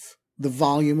stuff. The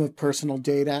volume of personal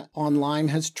data online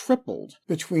has tripled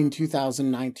between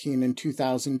 2019 and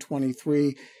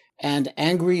 2023, and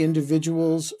angry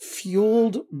individuals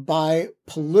fueled by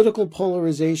political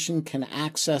polarization can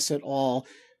access it all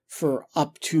for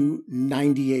up to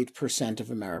 98% of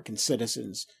American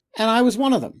citizens. And I was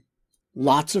one of them.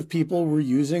 Lots of people were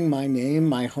using my name,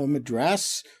 my home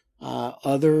address,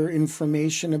 other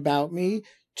information about me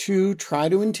to try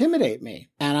to intimidate me.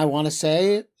 And I want to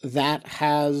say that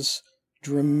has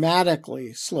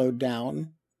dramatically slowed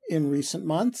down in recent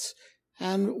months.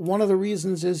 And one of the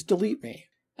reasons is Delete Me.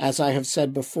 As I have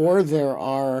said before, there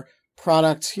are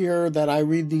products here that I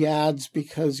read the ads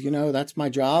because, that's my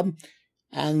job.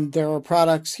 And there are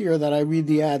products here that I read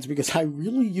the ads because I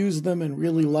really use them and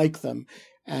really like them.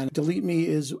 And Delete Me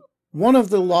is one of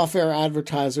the Lawfare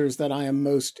advertisers that I am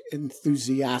most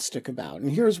enthusiastic about.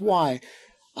 And here's why.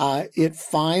 It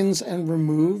finds and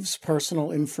removes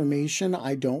personal information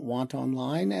I don't want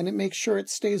online, and it makes sure it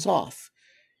stays off.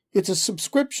 It's a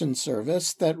subscription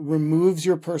service that removes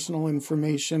your personal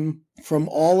information from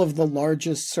all of the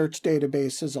largest search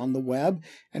databases on the web,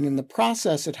 and in the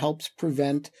process, it helps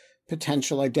prevent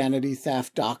potential identity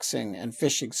theft, doxing, and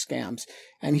phishing scams.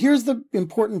 And here's the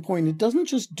important point. It doesn't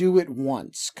just do it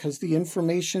once, because the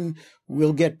information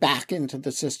will get back into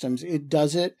the systems. It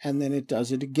does it, and then it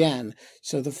does it again.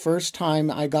 So the first time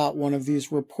I got one of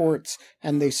these reports,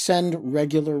 and they send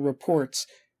regular reports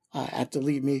at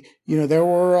Delete Me, there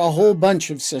were a whole bunch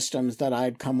of systems that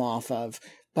I'd come off of.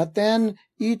 But then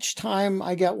each time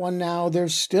I get one now,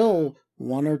 there's still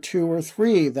one or two or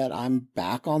three that I'm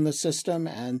back on the system,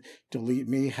 and Delete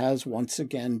Me has once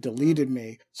again deleted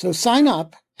me. So sign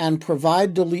up and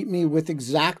provide Delete Me with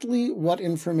exactly what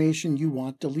information you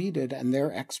want deleted, and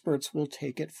their experts will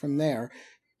take it from there.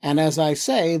 And as I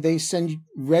say, they send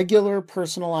regular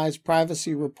personalized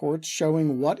privacy reports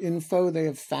showing what info they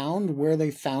have found, where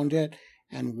they found it,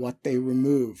 and what they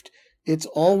removed. It's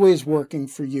always working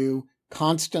for you,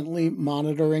 constantly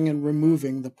monitoring and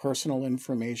removing the personal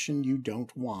information you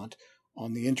don't want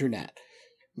on the internet.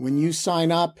 When you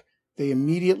sign up, they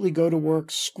immediately go to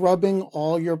work scrubbing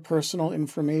all your personal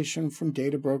information from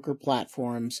data broker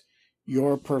platforms.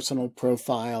 Your personal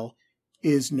profile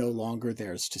is no longer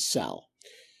theirs to sell.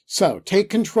 So take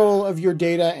control of your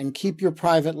data and keep your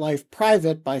private life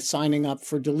private by signing up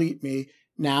for Delete Me,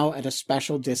 now at a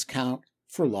special discount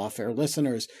for Lawfare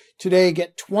listeners. Today,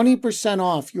 get 20%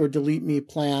 off your Delete Me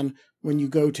plan when you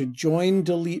go to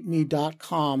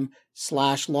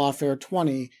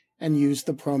joindeleteme.com/lawfare20 and use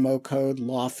the promo code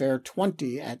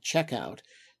lawfare20 at checkout.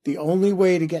 The only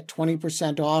way to get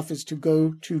 20% off is to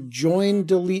go to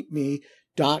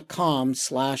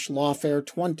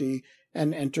joindeleteme.com/lawfare20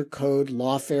 and enter code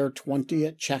lawfare20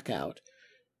 at checkout.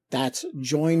 That's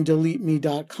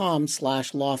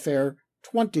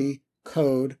joindeleteme.com/lawfare20,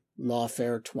 code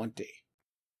lawfare20.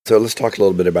 So let's talk a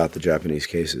little bit about the Japanese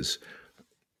cases.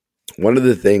 One of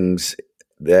the things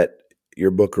that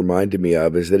your book reminded me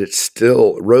of is that it's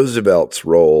still Roosevelt's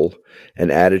role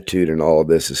and attitude in all of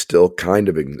this is still kind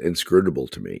of inscrutable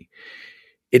to me.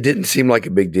 It didn't seem like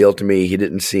a big deal to me. It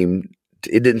didn't seem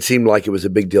like it was a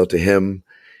big deal to him.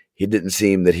 He didn't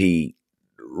seem that he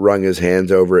wrung his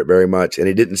hands over it very much, and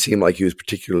it didn't seem like he was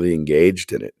particularly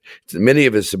engaged in it. Many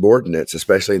of his subordinates,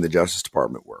 especially in the Justice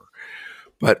Department, were.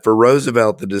 But for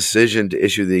Roosevelt, the decision to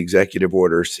issue the executive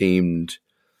order seemed,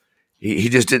 he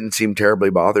just didn't seem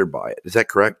terribly bothered by it. Is that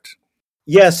correct?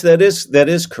 Yes, that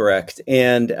is correct.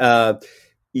 And,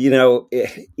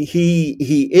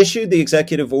 he issued the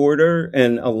executive order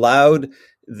and allowed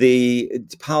the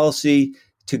policy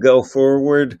to go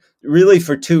forward really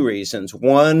for two reasons.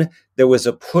 One, there was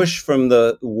a push from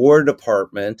the War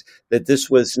Department that this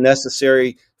was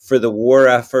necessary for the war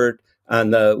effort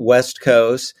on the West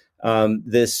Coast.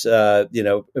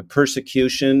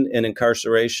 Persecution and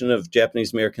incarceration of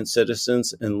Japanese American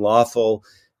citizens and lawful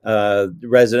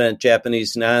resident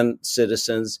Japanese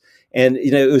non-citizens. And,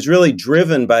 it was really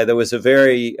driven by, there was a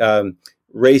very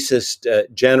racist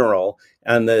general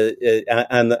on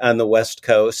the West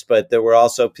Coast, but there were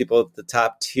also people at the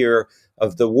top tier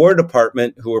of the War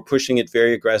Department who were pushing it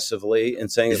very aggressively and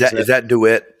saying, is that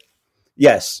DeWitt?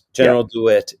 Yes, General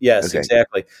DeWitt. Yes, okay.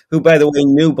 Exactly. Who, by the way,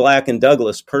 knew Black and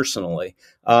Douglas personally.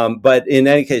 But in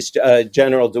any case,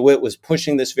 General DeWitt was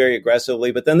pushing this very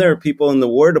aggressively. But then there are people in the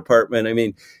War Department. I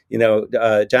mean,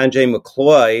 John J.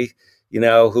 McCloy,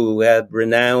 who had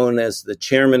renown as the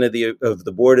chairman of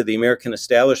the board of the American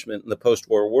establishment in the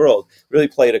post-war world, really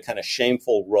played a kind of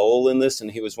shameful role in this. And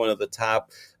he was one of the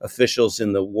top officials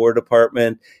in the War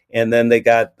Department. And then they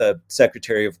got the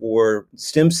Secretary of War,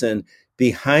 Stimson,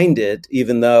 behind it,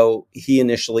 even though he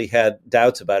initially had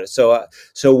doubts about it. So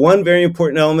one very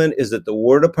important element is that the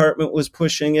War Department was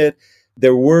pushing it.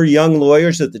 There were young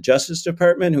lawyers at the Justice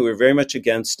Department who were very much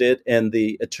against it. And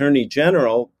the Attorney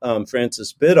General,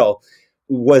 Francis Biddle,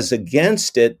 was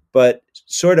against it, but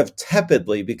sort of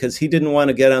tepidly, because he didn't want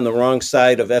to get on the wrong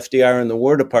side of FDR and the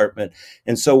War Department.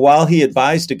 And so while he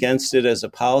advised against it as a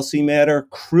policy matter,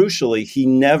 crucially, he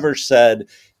never said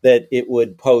that it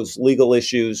would pose legal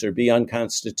issues or be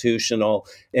unconstitutional.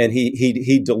 And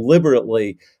he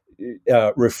deliberately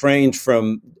refrained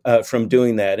from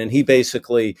doing that. And he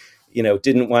basically,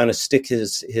 didn't want to stick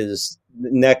his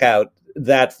neck out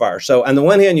that far. So on the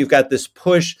one hand, you've got this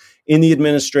push in the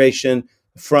administration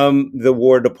from the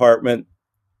War Department.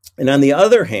 And on the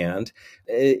other hand,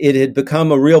 it had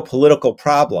become a real political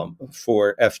problem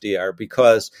for FDR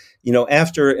because,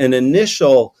 after an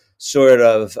initial sort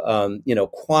of,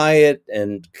 quiet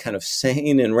and kind of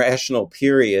sane and rational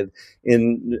period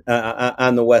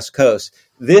on the West Coast,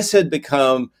 this had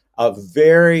become a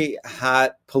very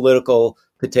hot political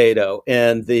potato.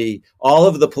 And all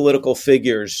of the political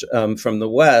figures from the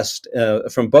West,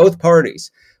 from both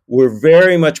parties, were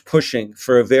very much pushing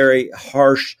for a very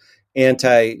harsh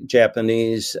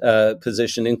anti-Japanese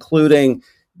position, including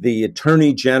the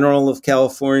Attorney General of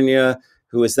California,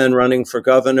 who was then running for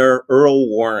governor, Earl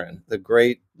Warren, the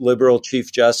great liberal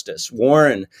Chief Justice.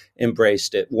 Warren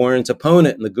embraced it. Warren's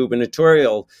opponent in the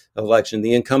gubernatorial election,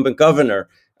 the incumbent governor,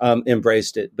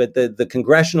 embraced it. But the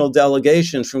congressional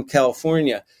delegation from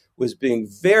California was being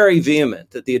very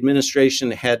vehement that the administration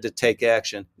had to take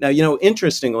action. Now,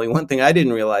 interestingly, one thing I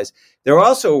didn't realize, there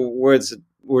also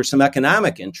were some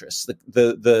economic interests.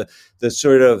 The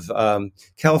sort of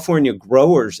California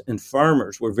growers and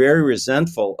farmers were very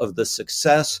resentful of the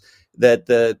success that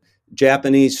the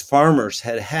Japanese farmers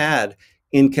had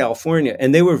in California.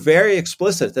 And they were very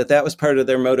explicit that was part of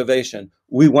their motivation.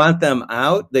 We want them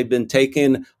out. They've been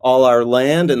taking all our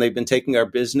land and they've been taking our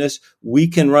business. We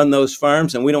can run those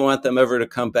farms and we don't want them ever to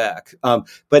come back.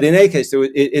 But in any case,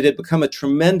 it had become a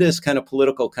tremendous kind of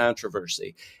political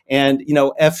controversy. And,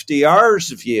 FDR's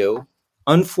view,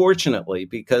 unfortunately,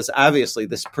 because obviously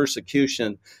this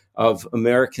persecution of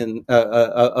American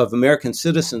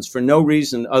citizens for no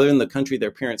reason other than the country their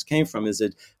parents came from is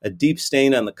a deep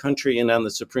stain on the country and on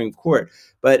the Supreme Court.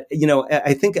 But,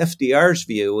 I think FDR's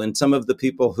view, and some of the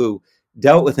people who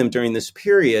dealt with him during this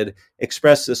period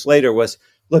expressed this later, was,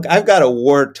 look, I've got a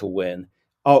war to win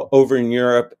over in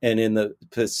Europe and in the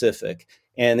Pacific.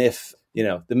 And if,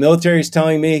 the military is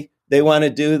telling me they want to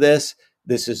do this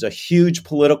is a huge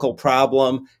political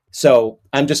problem. So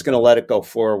I'm just going to let it go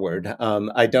forward.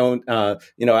 I don't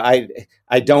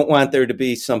want there to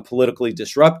be some politically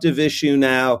disruptive issue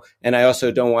now, and I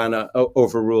also don't want to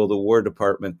overrule the War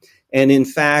Department. And in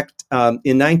fact,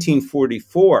 in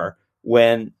 1944,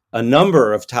 when a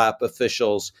number of top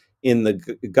officials in the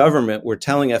government were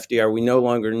telling FDR, we no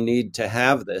longer need to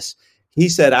have this, he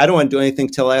said, I don't want to do anything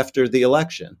till after the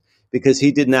election, because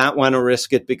he did not want to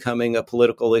risk it becoming a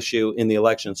political issue in the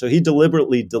election. So he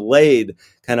deliberately delayed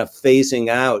kind of phasing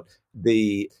out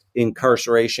the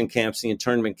incarceration camps, the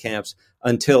internment camps,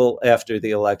 until after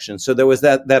the election. So there was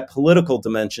that political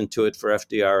dimension to it for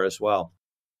FDR as well.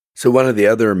 So one of the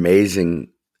other amazing,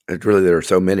 really there are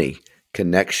so many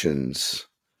connections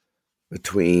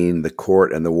between the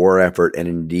court and the war effort, and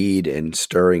indeed in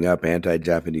stirring up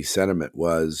anti-Japanese sentiment,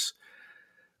 was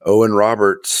Owen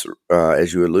Roberts.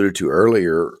 As you alluded to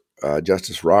earlier,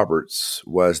 Justice Roberts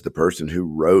was the person who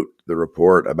wrote the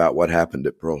report about what happened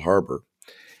at Pearl Harbor.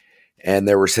 And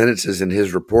there were sentences in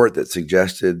his report that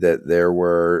suggested that there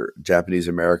were Japanese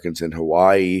Americans in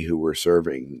Hawaii who were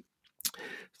serving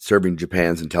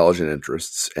Japan's intelligence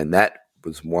interests. And that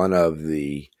was one of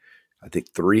the, I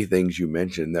think, three things you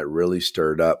mentioned that really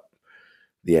stirred up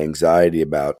the anxiety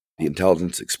about the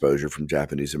intelligence exposure from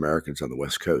Japanese Americans on the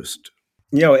West Coast.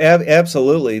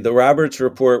 Absolutely. The Roberts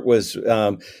report was,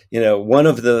 one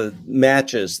of the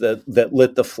matches that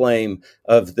lit the flame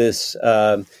of this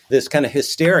this kind of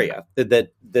hysteria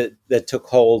that took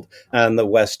hold on the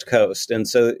West Coast, and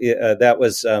so that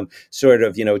was sort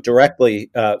of directly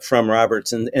from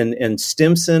Roberts, and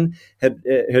Stimson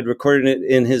had recorded it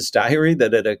in his diary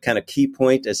that at a kind of key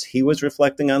point as he was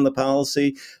reflecting on the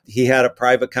policy, he had a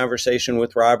private conversation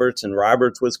with Roberts, and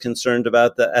Roberts was concerned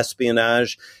about the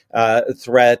espionage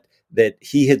threat that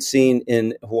he had seen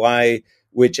in Hawaii,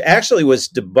 which actually was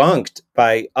debunked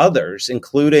by others,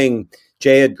 including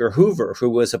J. Edgar Hoover, who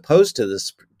was opposed to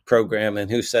this program and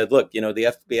who said, look, the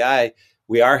FBI,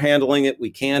 we are handling it.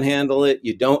 We can handle it.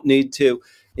 You don't need to,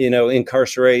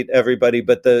 incarcerate everybody.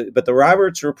 But the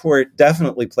Roberts report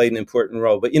definitely played an important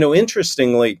role. But,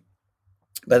 interestingly,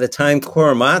 by the time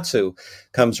Korematsu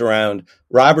comes around,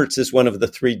 Roberts is one of the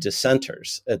three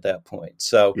dissenters at that point.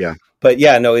 So, yeah. But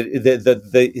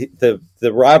the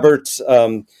Roberts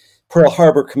Pearl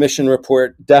Harbor Commission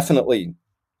report definitely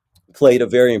played a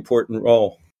very important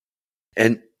role.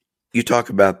 And you talk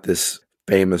about this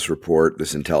famous report,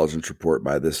 this intelligence report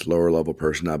by this lower level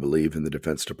person, I believe, in the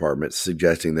Defense Department,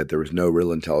 suggesting that there was no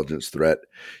real intelligence threat.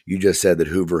 You just said that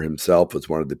Hoover himself was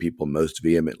one of the people most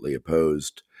vehemently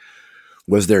opposed.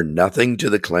 Was there nothing to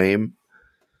the claim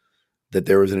that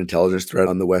there was an intelligence threat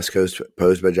on the West Coast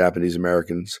posed by Japanese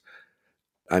Americans?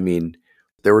 I mean,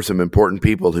 there were some important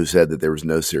people who said that there was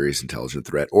no serious intelligence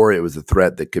threat, or it was a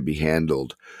threat that could be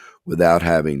handled without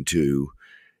having to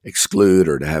exclude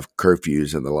or to have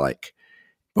curfews and the like.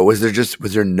 But was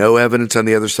there no evidence on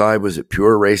the other side? Was it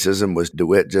pure racism? Was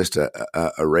DeWitt just a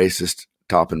racist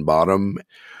top and bottom?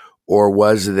 Or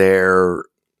were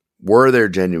there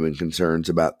genuine concerns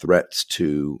about threats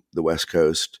to the West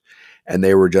Coast, and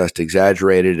they were just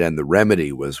exaggerated and the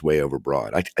remedy was way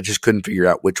overbroad? I just couldn't figure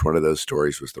out which one of those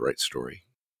stories was the right story.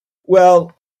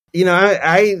 Well,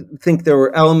 I think there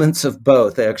were elements of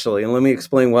both, actually. And let me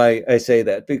explain why I say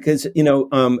that. Because,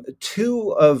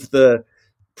 two of the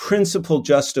principal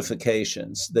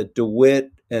justifications that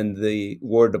DeWitt and the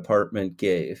War Department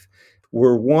gave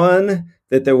were, one,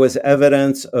 that there was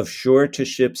evidence of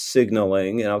shore-to-ship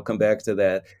signaling, and I'll come back to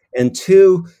that, and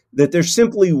two, that there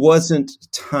simply wasn't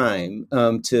time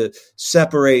to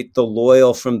separate the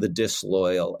loyal from the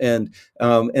disloyal, and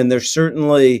there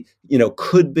certainly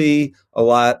could be a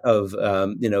lot of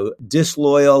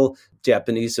disloyal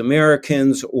Japanese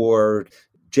Americans or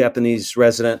Japanese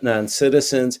resident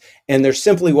non-citizens, and there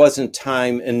simply wasn't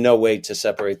time and no way to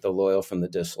separate the loyal from the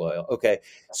disloyal. Okay,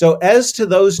 so as to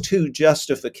those two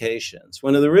justifications,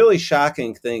 one of the really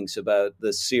shocking things about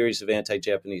this series of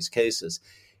anti-Japanese cases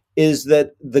is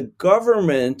that the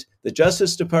government, the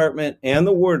Justice Department and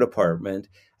the War Department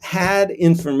had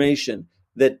information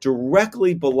that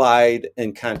directly belied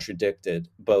and contradicted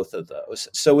both of those.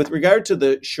 So with regard to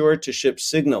the shore-to-ship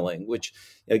signaling, which,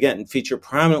 again, feature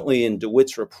prominently in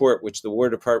DeWitt's report, which the War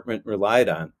Department relied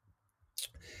on,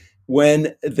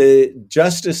 when the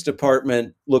Justice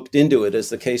Department looked into it as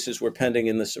the cases were pending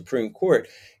in the Supreme Court,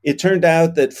 it turned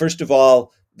out that, first of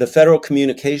all, the Federal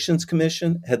Communications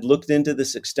Commission had looked into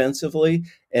this extensively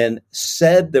and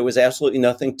said there was absolutely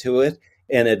nothing to it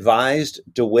and advised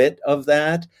DeWitt of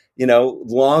that,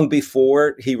 long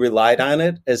before he relied on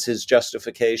it as his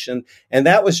justification. And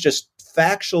that was just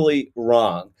factually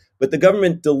wrong. But the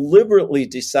government deliberately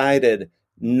decided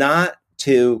not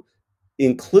to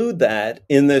include that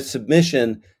in the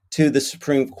submission to the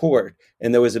Supreme Court.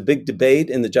 And there was a big debate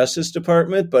in the Justice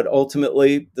Department, but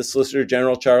ultimately the Solicitor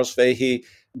General, Charles Fahey,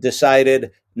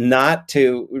 decided not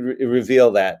to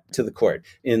reveal that to the court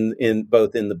in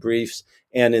both in the briefs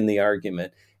and in the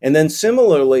argument. And then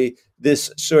similarly,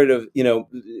 this sort of,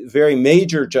 very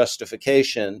major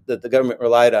justification that the government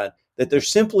relied on, that there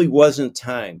simply wasn't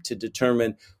time to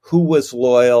determine who was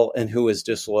loyal and who was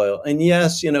disloyal. And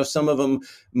yes, some of them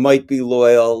might be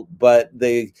loyal, but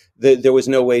there was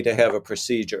no way to have a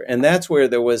procedure. And that's where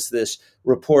there was this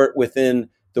report within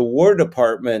the War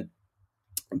Department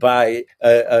by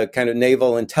a kind of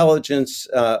naval intelligence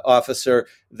officer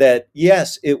that,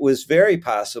 yes, it was very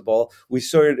possible. We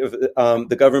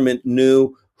the government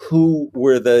knew who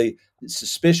were the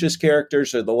suspicious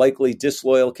characters or the likely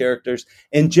disloyal characters.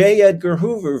 And J. Edgar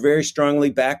Hoover very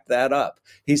strongly backed that up.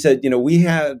 He said, we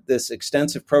had this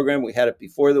extensive program. We had it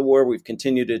before the war. We've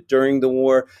continued it during the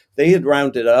war. They had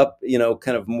rounded up,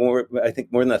 kind of more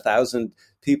than 1,000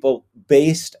 people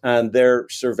based on their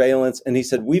surveillance. And he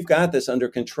said, we've got this under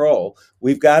control.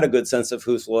 We've got a good sense of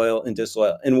who's loyal and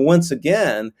disloyal. And once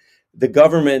again, the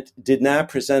government did not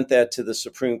present that to the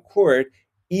Supreme Court,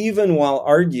 even while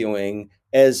arguing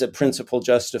as a principal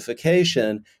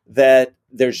justification that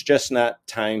there's just not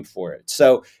time for it.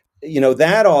 So,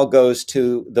 that all goes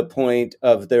to the point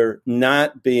of there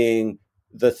not being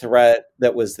the threat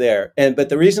that was there. But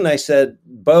the reason I said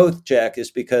both, Jack, is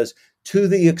because to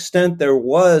the extent there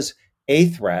was a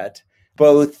threat,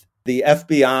 both the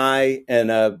FBI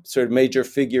and a sort of major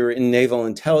figure in naval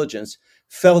intelligence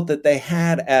felt that they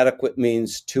had adequate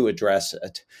means to address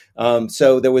it.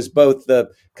 So there was both the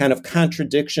kind of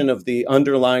contradiction of the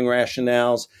underlying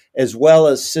rationales as well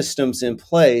as systems in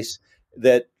place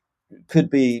that could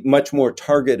be much more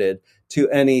targeted to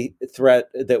any threat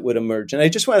that would emerge. And I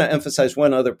just want to emphasize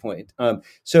one other point.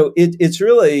 So it's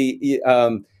really,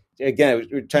 again,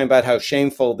 we're talking about how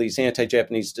shameful these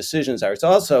anti-Japanese decisions are. It's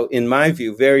also, in my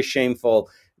view, very shameful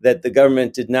that the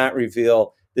government did not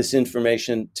reveal this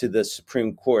information to the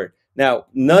Supreme Court. Now,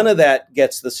 none of that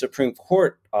gets the Supreme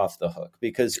Court off the hook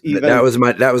because even that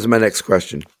was my next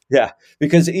question. Yeah,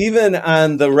 because even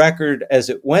on the record as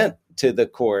it went to the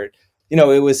court,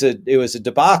 it was a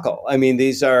debacle. I mean,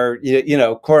 these are,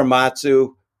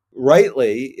 Korematsu,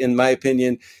 rightly, in my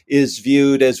opinion, is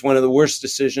viewed as one of the worst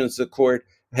decisions the court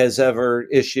has ever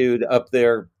issued up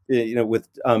there, with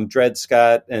Dred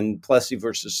Scott and Plessy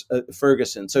versus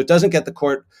Ferguson. So it doesn't get the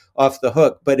court off the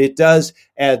hook, but it does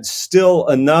add still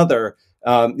another,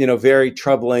 very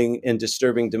troubling and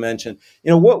disturbing dimension.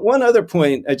 One other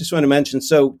point I just want to mention.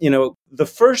 So, the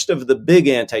first of the big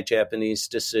anti-Japanese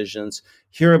decisions,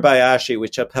 Hirabayashi,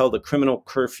 which upheld a criminal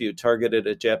curfew targeted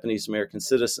at Japanese American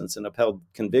citizens and upheld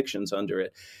convictions under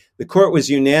it. The court was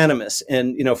unanimous.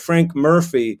 And, Frank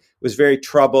Murphy was very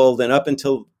troubled. And up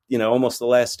until, almost the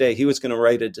last day, he was going to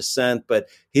write a dissent, but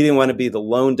he didn't want to be the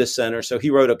lone dissenter. So he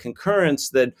wrote a concurrence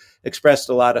that expressed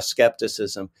a lot of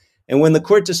skepticism. And when the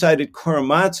court decided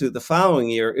Korematsu the following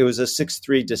year, it was a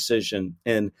 6-3 decision.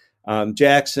 And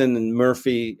Jackson and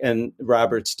Murphy and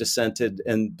Roberts dissented,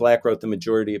 and Black wrote the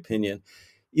majority opinion.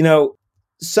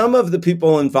 Some of the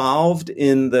people involved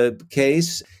in the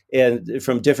case and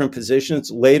from different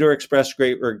positions later expressed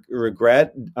great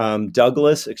regret.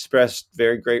 Douglas expressed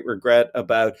very great regret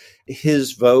about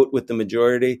his vote with the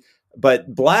majority.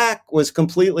 But Black was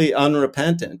completely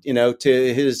unrepentant.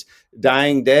 To his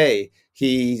dying day,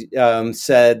 he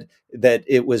said that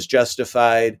it was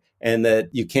justified and that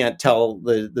you can't tell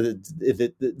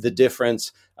the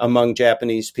difference among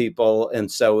Japanese people,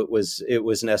 and so it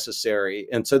was necessary.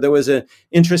 And so there was an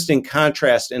interesting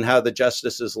contrast in how the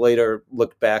justices later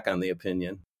looked back on the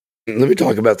opinion. Let me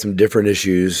talk about some different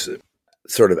issues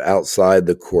sort of outside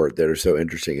the court that are so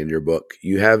interesting in your book.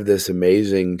 You have this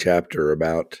amazing chapter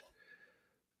about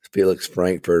Felix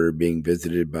Frankfurter being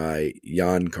visited by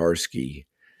Jan Karski,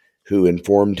 who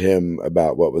informed him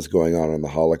about what was going on in the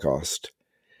Holocaust.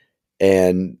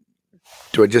 And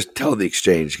do I just tell the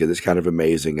exchange, because it's kind of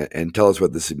amazing, and tell us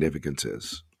what the significance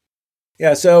is?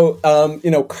 Yeah, so,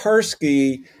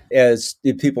 Karski, as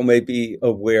people may be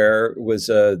aware, was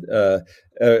a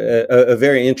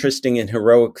very interesting and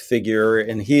heroic figure,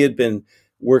 and he had been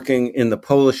working in the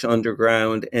Polish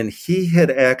underground, and he had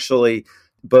actually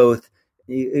both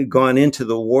gone into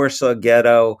the Warsaw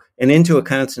Ghetto and into a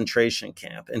concentration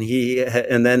camp,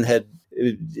 and then had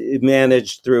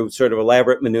managed through sort of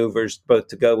elaborate maneuvers both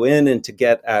to go in and to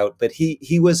get out. But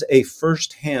he was a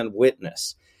firsthand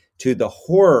witness to the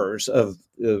horrors of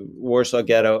the Warsaw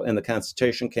Ghetto and the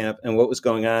concentration camp and what was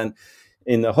going on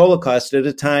in the Holocaust at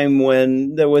a time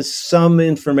when there was some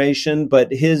information,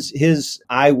 but his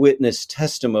eyewitness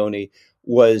testimony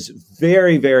was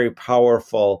very, very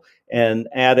powerful and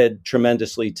added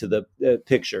tremendously to the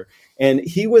picture. And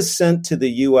he was sent to the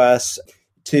U.S.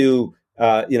 to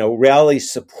rally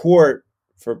support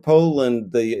for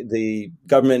Poland. The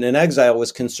government in exile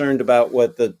was concerned about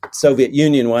what the Soviet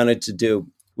Union wanted to do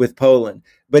with Poland.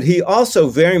 But he also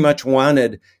very much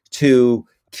wanted to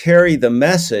carry the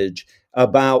message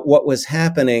about what was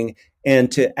happening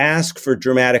and to ask for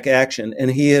dramatic action.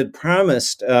 And he had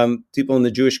promised people in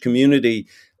the Jewish community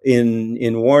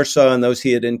in Warsaw and those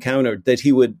he had encountered that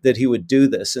he would do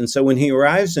this. And so when he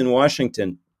arrives in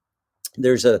Washington,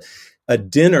 there's a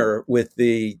dinner with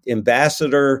the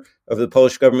ambassador of the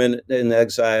Polish government in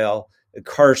exile,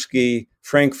 Karski,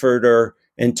 Frankfurter,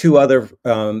 and two other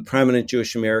prominent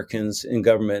Jewish Americans in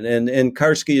government. And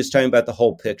Karski is talking about the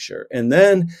whole picture. And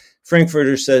then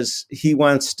Frankfurter says he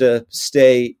wants to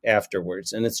stay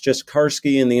afterwards. And it's just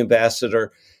Karski and the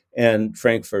ambassador and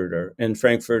Frankfurter. And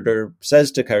Frankfurter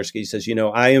says to Karski, he says,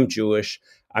 I am Jewish.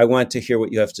 I want to hear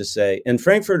what you have to say. And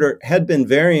Frankfurter had been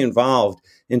very involved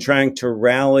in trying to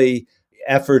rally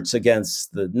efforts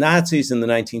against the Nazis in the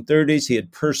 1930s. He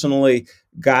had personally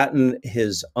gotten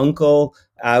his uncle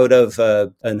out of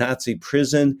a Nazi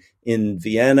prison in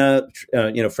Vienna.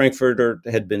 Frankfurter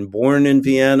had been born in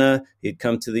Vienna. He'd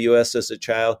come to the U.S. as a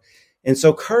child. And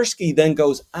so Karski then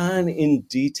goes on in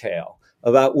detail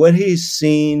about what he's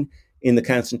seen in the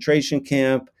concentration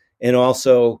camp and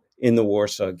also in the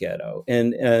Warsaw Ghetto.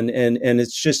 And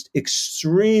it's just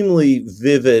extremely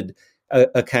vivid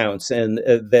accounts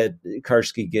that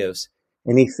Karski gives.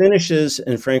 And he finishes,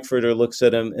 and Frankfurter looks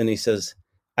at him and he says,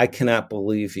 "I cannot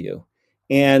believe you."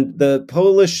 And the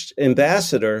Polish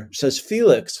ambassador says,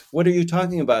 "Felix, what are you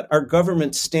talking about? Our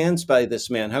government stands by this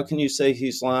man. How can you say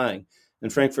he's lying?"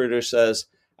 And Frankfurter says,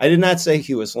 "I did not say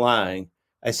he was lying.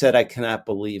 I said I cannot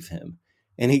believe him."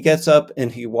 And he gets up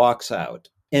and he walks out.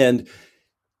 And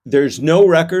there's no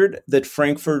record that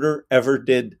Frankfurter ever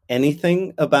did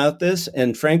anything about this.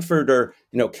 And Frankfurter,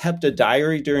 kept a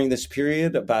diary during this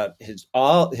period about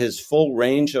his full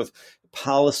range of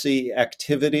policy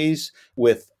activities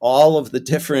with all of the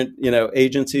different,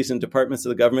 agencies and departments of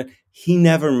the government. He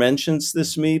never mentions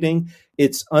this meeting.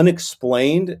 It's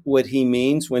unexplained what he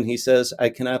means when he says, "I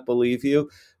cannot believe you."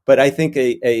 But I think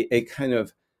a kind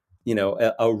of,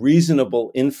 a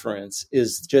reasonable inference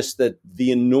is just that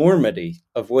the enormity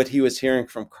of what he was hearing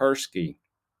from Karski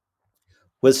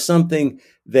was something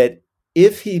that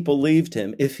if he believed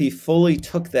him, if he fully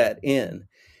took that in,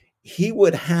 he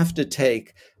would have to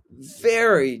take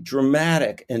very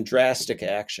dramatic and drastic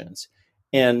actions.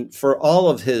 And for all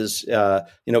of his,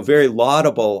 very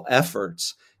laudable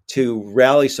efforts to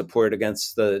rally support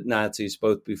against the Nazis,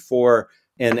 both before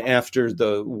and after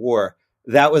the war,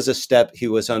 that was a step he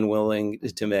was unwilling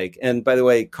to make. And by the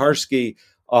way, Karski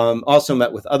also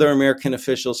met with other American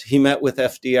officials. He met with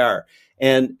FDR,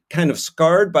 and kind of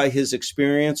scarred by his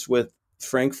experience with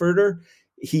Frankfurter,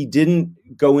 he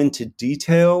didn't go into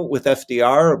detail with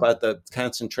FDR about the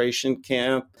concentration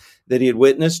camp that he had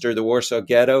witnessed or the Warsaw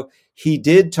Ghetto. He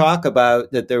did talk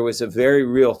about that there was a very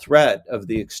real threat of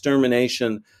the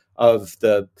extermination of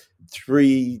the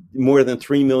more than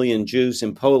 3 million Jews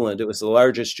in Poland. It was the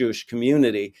largest Jewish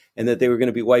community, and that they were going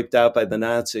to be wiped out by the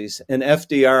Nazis. And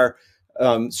FDR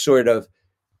sort of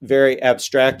very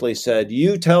abstractly said,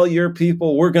 "You tell your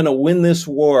people we're going to win this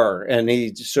war." And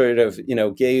he sort of,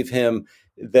 gave him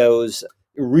those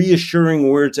reassuring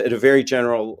words at a very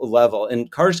general level.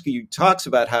 And Karski talks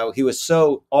about how he was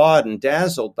so awed and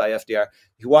dazzled by FDR.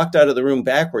 He walked out of the room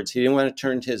backwards. He didn't want to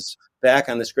turn his back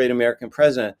on this great American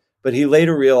president. But he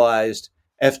later realized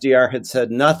FDR had said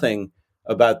nothing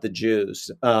about the Jews.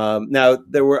 Now,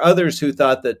 there were others who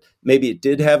thought that maybe it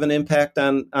did have an impact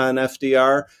on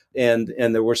FDR, and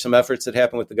there were some efforts that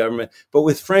happened with the government. But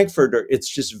with Frankfurter, it's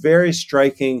just very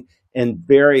striking and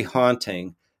very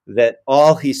haunting that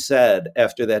all he said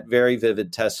after that very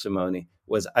vivid testimony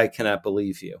was, "I cannot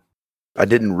believe you." I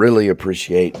didn't really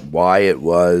appreciate why it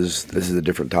was, this is a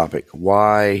different topic,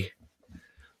 why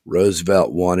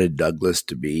Roosevelt wanted Douglas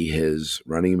to be his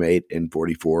running mate in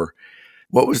 44.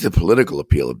 What was the political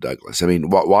appeal of Douglas? I mean,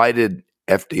 why did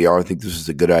FDR think this was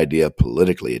a good idea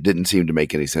politically? It didn't seem to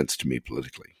make any sense to me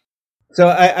politically. So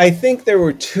I think there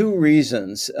were two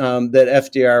reasons that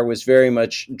FDR was very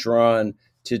much drawn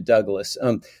to Douglas.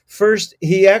 First,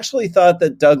 he actually thought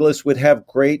that Douglas would have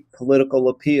great political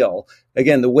appeal.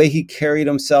 Again, the way he carried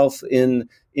himself in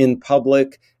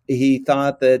public, he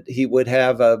thought that he would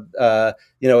have a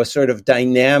sort of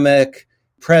dynamic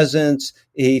presence.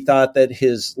 He thought that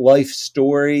his life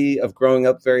story of growing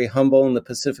up very humble in the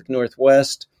Pacific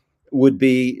Northwest would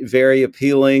be very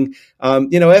appealing.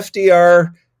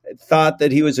 FDR thought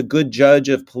that he was a good judge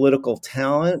of political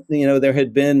talent. There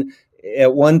had been,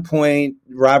 at one point,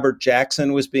 Robert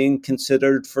Jackson was being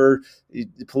considered for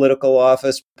political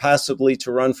office, possibly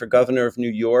to run for governor of New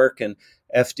York. And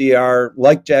FDR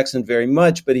liked Jackson very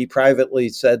much, but he privately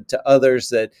said to others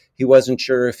that he wasn't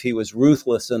sure if he was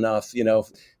ruthless enough,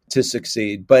 to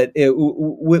succeed. But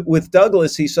with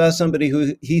Douglas, he saw somebody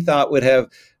who he thought would have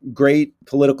great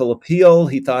political appeal.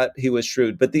 He thought he was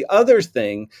shrewd. But the other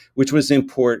thing, which was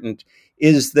important,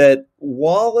 is that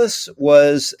Wallace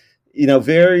was,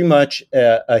 very much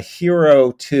a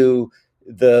hero to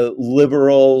the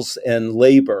liberals and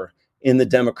labor in the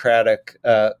Democratic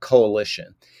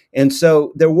coalition. And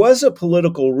so there was a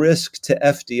political risk to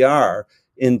FDR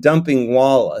in dumping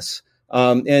Wallace.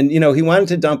 He wanted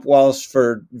to dump Wallace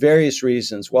for various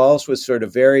reasons. Wallace was sort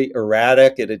of very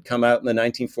erratic. It had come out in the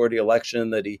 1940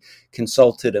 election that he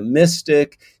consulted a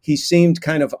mystic. He seemed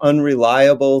kind of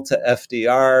unreliable to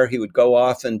FDR. He would go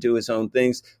off and do his own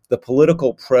things. The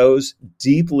political pros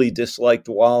deeply disliked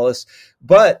Wallace,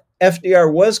 but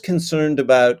FDR was concerned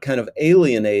about kind of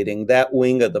alienating that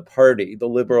wing of the party, the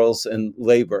liberals and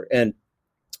labor. And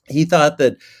he thought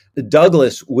that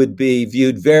Douglas would be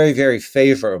viewed very, very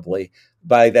favorably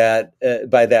by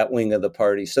that wing of the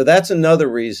party. So that's another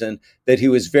reason that he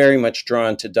was very much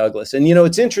drawn to Douglas. And,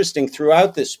 it's interesting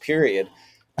throughout this period,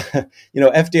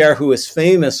 FDR, who was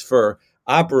famous for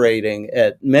operating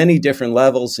at many different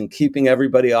levels and keeping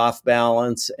everybody off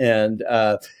balance and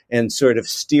sort of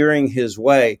steering his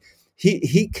way,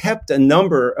 he kept a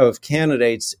number of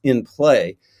candidates in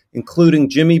play, including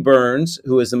Jimmy Burns,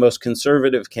 who was the most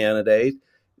conservative candidate,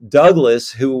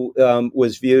 Douglas, who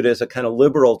was viewed as a kind of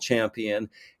liberal champion,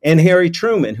 and Harry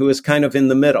Truman, who was kind of in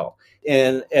the middle.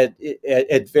 And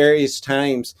at various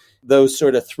times, those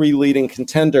sort of three leading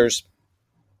contenders,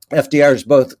 FDR is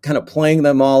both kind of playing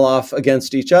them all off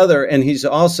against each other, and he's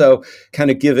also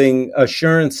kind of giving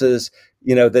assurances,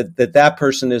 that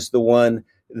person is the one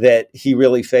that he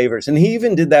really favors. And he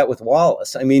even did that with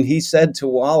Wallace. I mean, he said to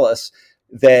Wallace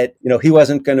that, he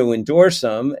wasn't going to endorse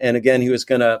him. And again, he was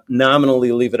going to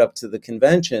nominally leave it up to the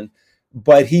convention.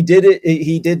 But he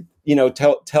did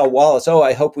tell Wallace,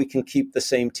 I hope we can keep the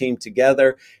same team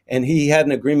together. And he had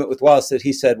an agreement with Wallace that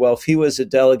he said, well, if he was a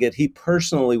delegate, he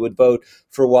personally would vote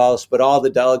for Wallace, but all the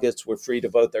delegates were free to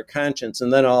vote their conscience.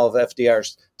 And then all of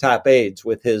FDR's top aides,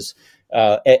 with his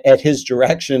at his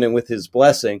direction and with his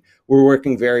blessing, were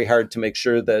working very hard to make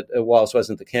sure that Wallace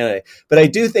wasn't the candidate. But I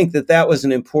do think that was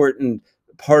an important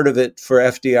part of it for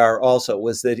FDR also,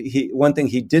 was that one thing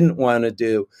he didn't want to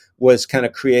do was kind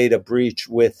of create a breach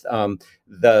with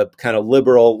the kind of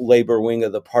liberal labor wing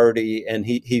of the party, and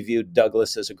he viewed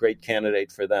Douglas as a great candidate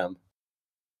for them.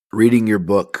 Reading your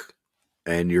book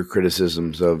and your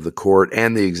criticisms of the court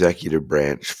and the executive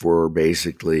branch for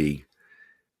basically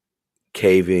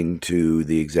caving to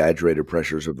the exaggerated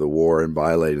pressures of the war and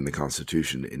violating the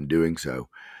Constitution in doing so,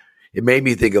 it made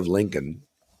me think of Lincoln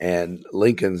and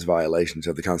Lincoln's violations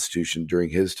of the Constitution during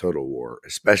his total war,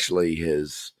 especially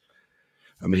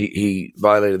he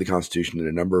violated the Constitution in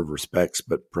a number of respects,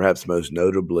 but perhaps most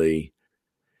notably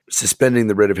suspending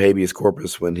the writ of habeas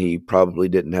corpus when he probably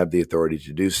didn't have the authority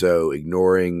to do so,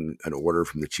 ignoring an order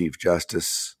from the Chief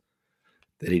Justice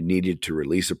that he needed to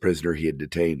release a prisoner he had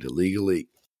detained illegally,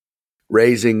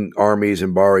 raising armies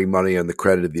and borrowing money on the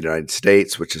credit of the United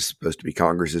States, which is supposed to be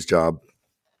Congress's job.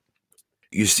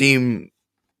 You seem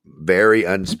very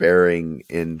unsparing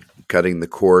in cutting the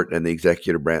court and the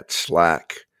executive branch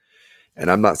slack.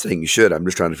 And I'm not saying you should. I'm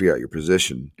just trying to figure out your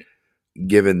position,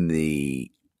 given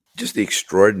the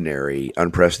extraordinary,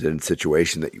 unprecedented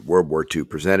situation that World War II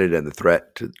presented and the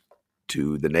threat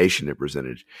to the nation it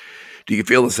presented. Do you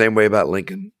feel the same way about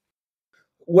Lincoln?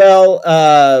 Well,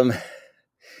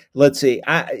 let's see.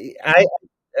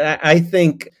 I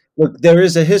think, look, there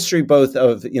is a history both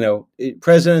of,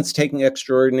 presidents taking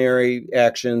extraordinary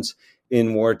actions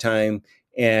in wartime,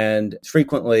 and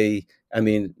frequently,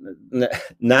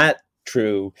 not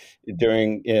true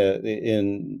during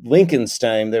in Lincoln's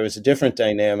time. There was a different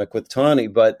dynamic with Taney,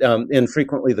 but and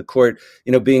frequently the court,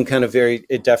 being kind of very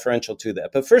deferential to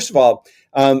that. But first of all,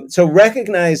 so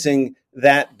recognizing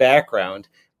that background,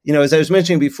 as I was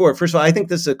mentioning before, first of all, I think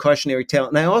this is a cautionary tale.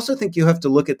 And I also think you have to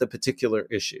look at the particular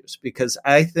issues, because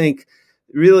I think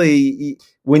really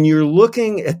when you're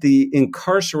looking at the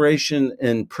incarceration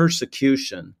and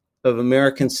persecution of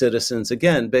American citizens,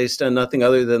 again, based on nothing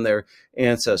other than their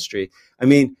ancestry,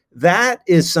 that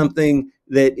is something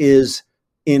that is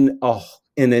in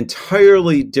an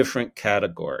entirely different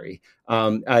category,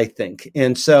 I think.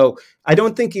 And so I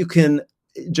don't think you can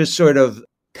just sort of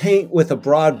paint with a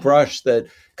broad brush that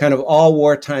kind of all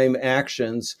wartime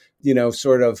actions,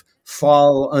 sort of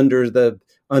fall under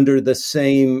the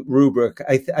same rubric.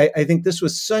 I think this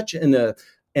was such an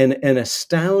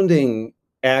astounding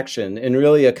action, and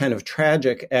really a kind of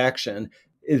tragic action,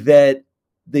 that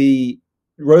the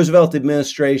Roosevelt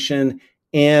administration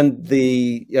and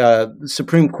the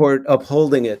Supreme Court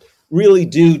upholding it really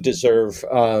do deserve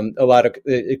a lot of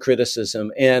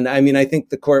criticism. And I think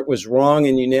the court was wrong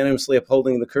in unanimously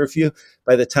upholding the curfew.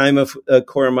 By the time of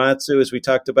Korematsu, as we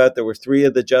talked about, there were 3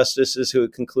 of the justices who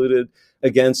had concluded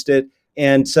against it.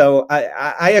 And so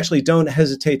I actually don't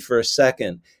hesitate for a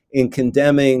second in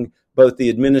condemning both the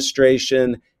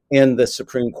administration and the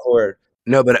Supreme Court.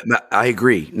 No, but I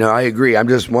agree. I'm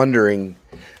just wondering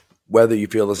whether you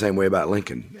feel the same way about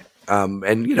Lincoln.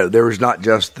 There was not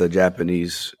just the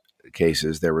Japanese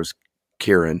cases. There was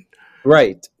Kieran,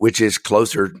 right, which is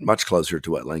much closer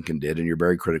to what Lincoln did, and you're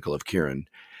very critical of Kieran.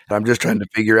 And I'm just trying to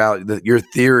figure out your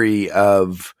theory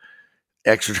of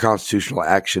extra-constitutional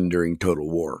action during total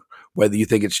war, whether you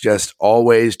think it's just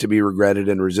always to be regretted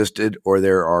and resisted, or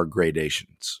there are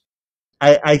gradations.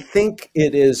 I think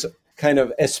it is kind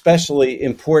of especially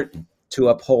important to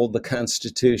uphold the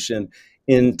Constitution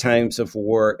in times of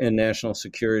war and national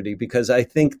security, because I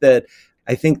think that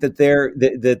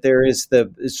there is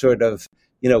the sort of,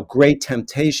 great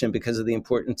temptation because of the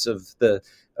importance of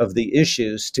the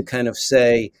issues to kind of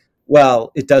say,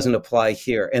 well, it doesn't apply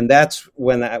here. And that's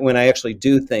when I actually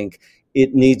do think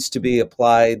it needs to be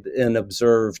applied and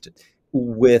observed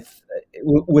with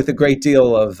a great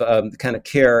deal of kind of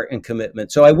care and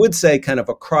commitment. So I would say kind of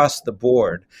across the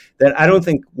board that I don't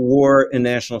think war and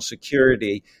national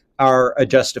security are a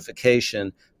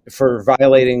justification for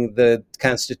violating the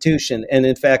Constitution. And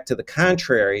in fact, to the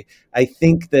contrary, I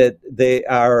think that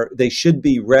they should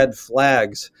be red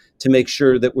flags to make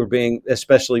sure that we're being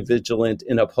especially vigilant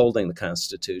in upholding the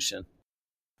Constitution.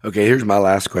 Okay, here's my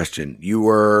last question. You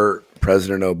were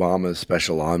President Obama's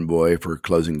special envoy for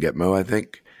closing Gitmo, I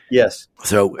think? Yes.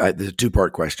 So there's a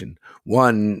two-part question.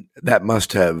 One, that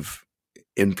must have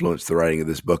influenced the writing of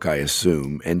this book, I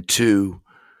assume. And two,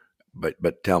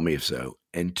 but tell me if so.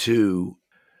 And two,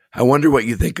 I wonder what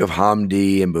you think of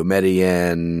Hamdi and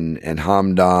Boumediene and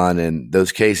Hamdan and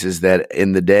those cases that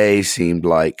in the day seemed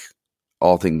like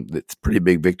that's pretty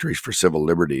big victories for civil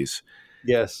liberties.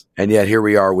 Yes. And yet here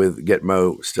we are with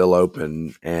Gitmo still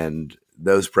open, and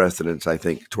those precedents, I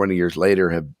think 20 years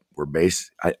later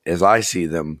as I see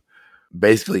them,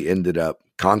 basically ended up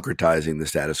concretizing the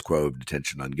status quo of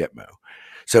detention on Gitmo.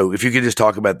 So if you could just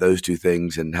talk about those two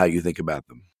things and how you think about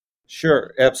them.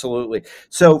 Sure, absolutely.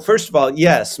 So first of all,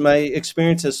 yes, my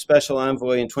experience as special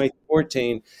envoy in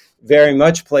 2014 very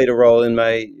much played a role in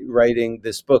my writing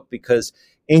this book, because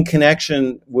in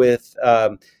connection with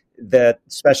that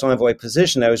special envoy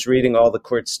position, I was reading all the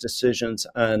court's decisions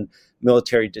on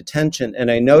military detention.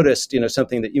 And I noticed,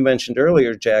 something that you mentioned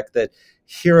earlier, Jack, that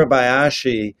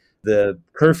Hirabayashi, the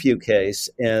curfew case,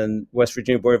 and West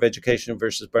Virginia Board of Education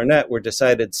versus Barnett were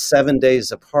decided 7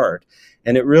 days apart.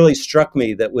 And it really struck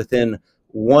me that within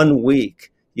 1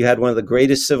 week, you had one of the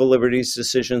greatest civil liberties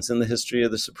decisions in the history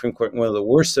of the Supreme Court and one of the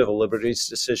worst civil liberties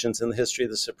decisions in the history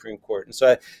of the Supreme Court. And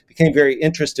so I became very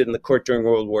interested in the court during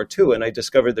World War II, and I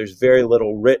discovered there's very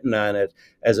little written on it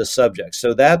as a subject.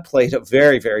 So that played a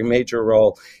very, very major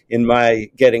role in my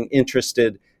getting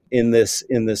interested in this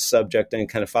subject and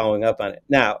kind of following up on it.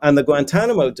 Now, on the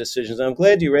Guantanamo decisions, I'm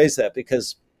glad you raised that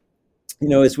because,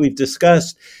 as we've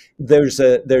discussed, there's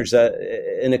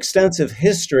an extensive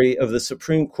history of the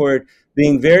Supreme Court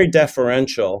being very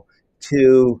deferential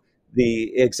to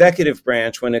the executive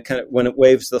branch when it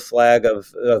waves the flag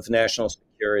of national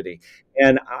security.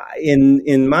 And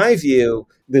in my view,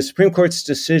 the Supreme Court's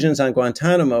decisions on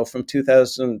Guantanamo from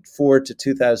 2004 to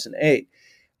 2008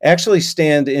 actually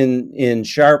stand in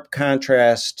sharp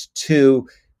contrast to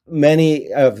many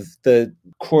of the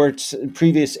court's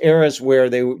previous eras where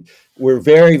they were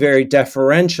very, very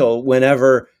deferential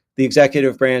whenever the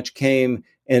executive branch came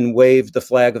and waved the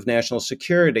flag of national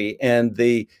security. And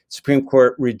the Supreme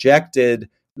Court rejected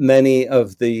many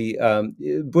of the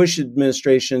Bush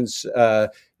administration's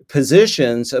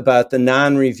positions about the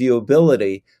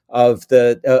non-reviewability of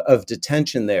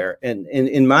detention there. And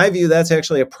in my view, that's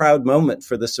actually a proud moment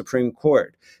for the Supreme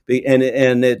Court. And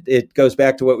it goes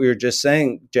back to what we were just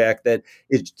saying, Jack, that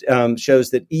it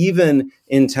shows that even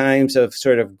in times of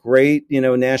sort of great,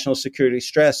 national security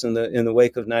stress in the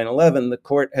wake of 9/11, the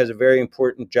court has a very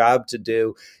important job to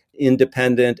do,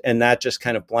 independent and not just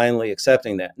kind of blindly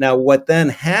accepting that. Now, what then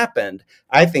happened,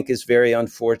 I think, is very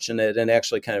unfortunate and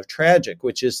actually kind of tragic,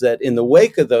 which is that in the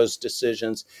wake of those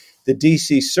decisions, the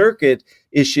D.C. Circuit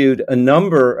issued a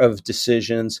number of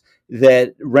decisions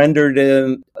that rendered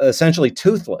him essentially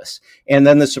toothless. And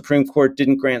then the Supreme Court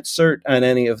didn't grant cert on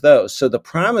any of those. So the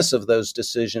promise of those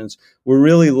decisions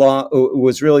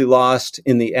was really lost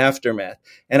in the aftermath.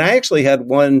 And I actually had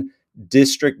one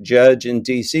district judge in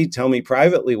D.C. tell me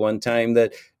privately one time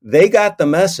that they got the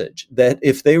message that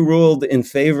if they ruled in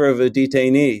favor of a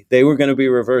detainee, they were going to be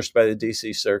reversed by the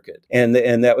D.C. Circuit. And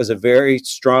that was a very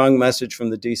strong message from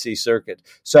the D.C. Circuit.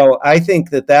 So I think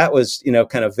that was,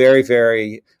 kind of very,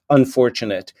 very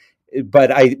unfortunate.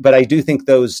 But I do think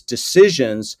those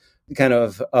decisions kind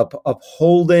of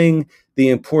upholding the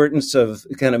importance of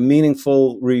kind of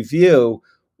meaningful review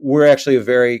were actually a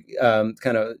very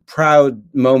kind of proud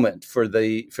moment for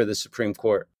the Supreme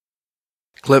Court.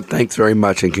 Cliff, thanks very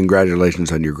much, and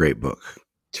congratulations on your great book.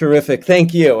 Terrific.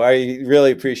 Thank you. I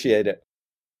really appreciate it.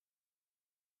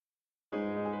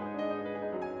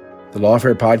 The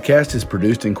Lawfare Podcast is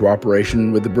produced in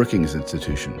cooperation with the Brookings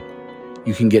Institution.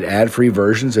 You can get ad-free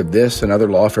versions of this and other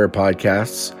Lawfare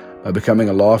podcasts by becoming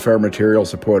a Lawfare Material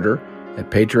supporter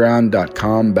at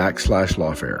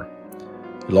patreon.com/Lawfare.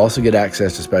 You'll also get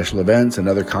access to special events and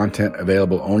other content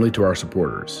available only to our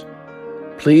supporters.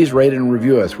 Please rate and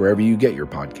review us wherever you get your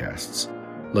podcasts.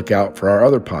 look out for our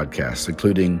other podcasts,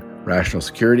 including Rational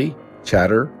Security,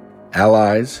 Chatter,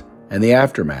 Allies, and The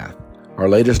Aftermath, our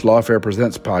latest Lawfare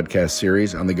Presents podcast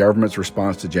series on the government's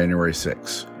response to January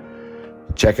 6.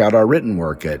 Check out our written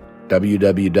work at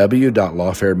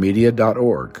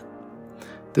www.lawfaremedia.org.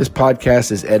 This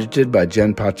podcast is edited by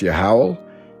Jen Patja Howell,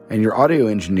 and your audio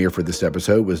engineer for this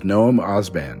episode was Noam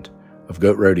Osband of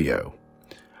Goat Rodeo.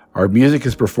 Our music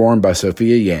is performed by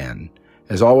Sophia Yan.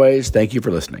 As always, thank you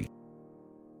for listening.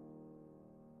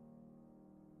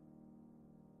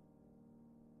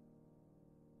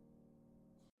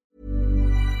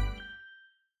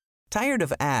 Tired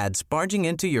of ads barging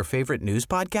into your favorite news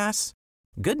podcasts?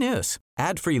 Good news.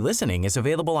 Ad-free listening is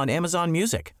available on Amazon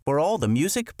Music for all the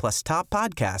music plus top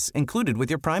podcasts included with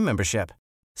your Prime membership.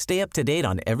 Stay up to date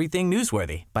on everything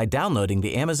newsworthy by downloading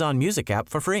the Amazon Music app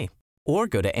for free or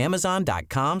go to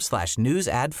amazon.com/news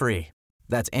ad free.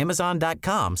 That's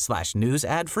amazon.com/news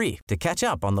ad free to catch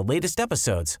up on the latest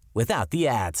episodes without the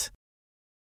ads.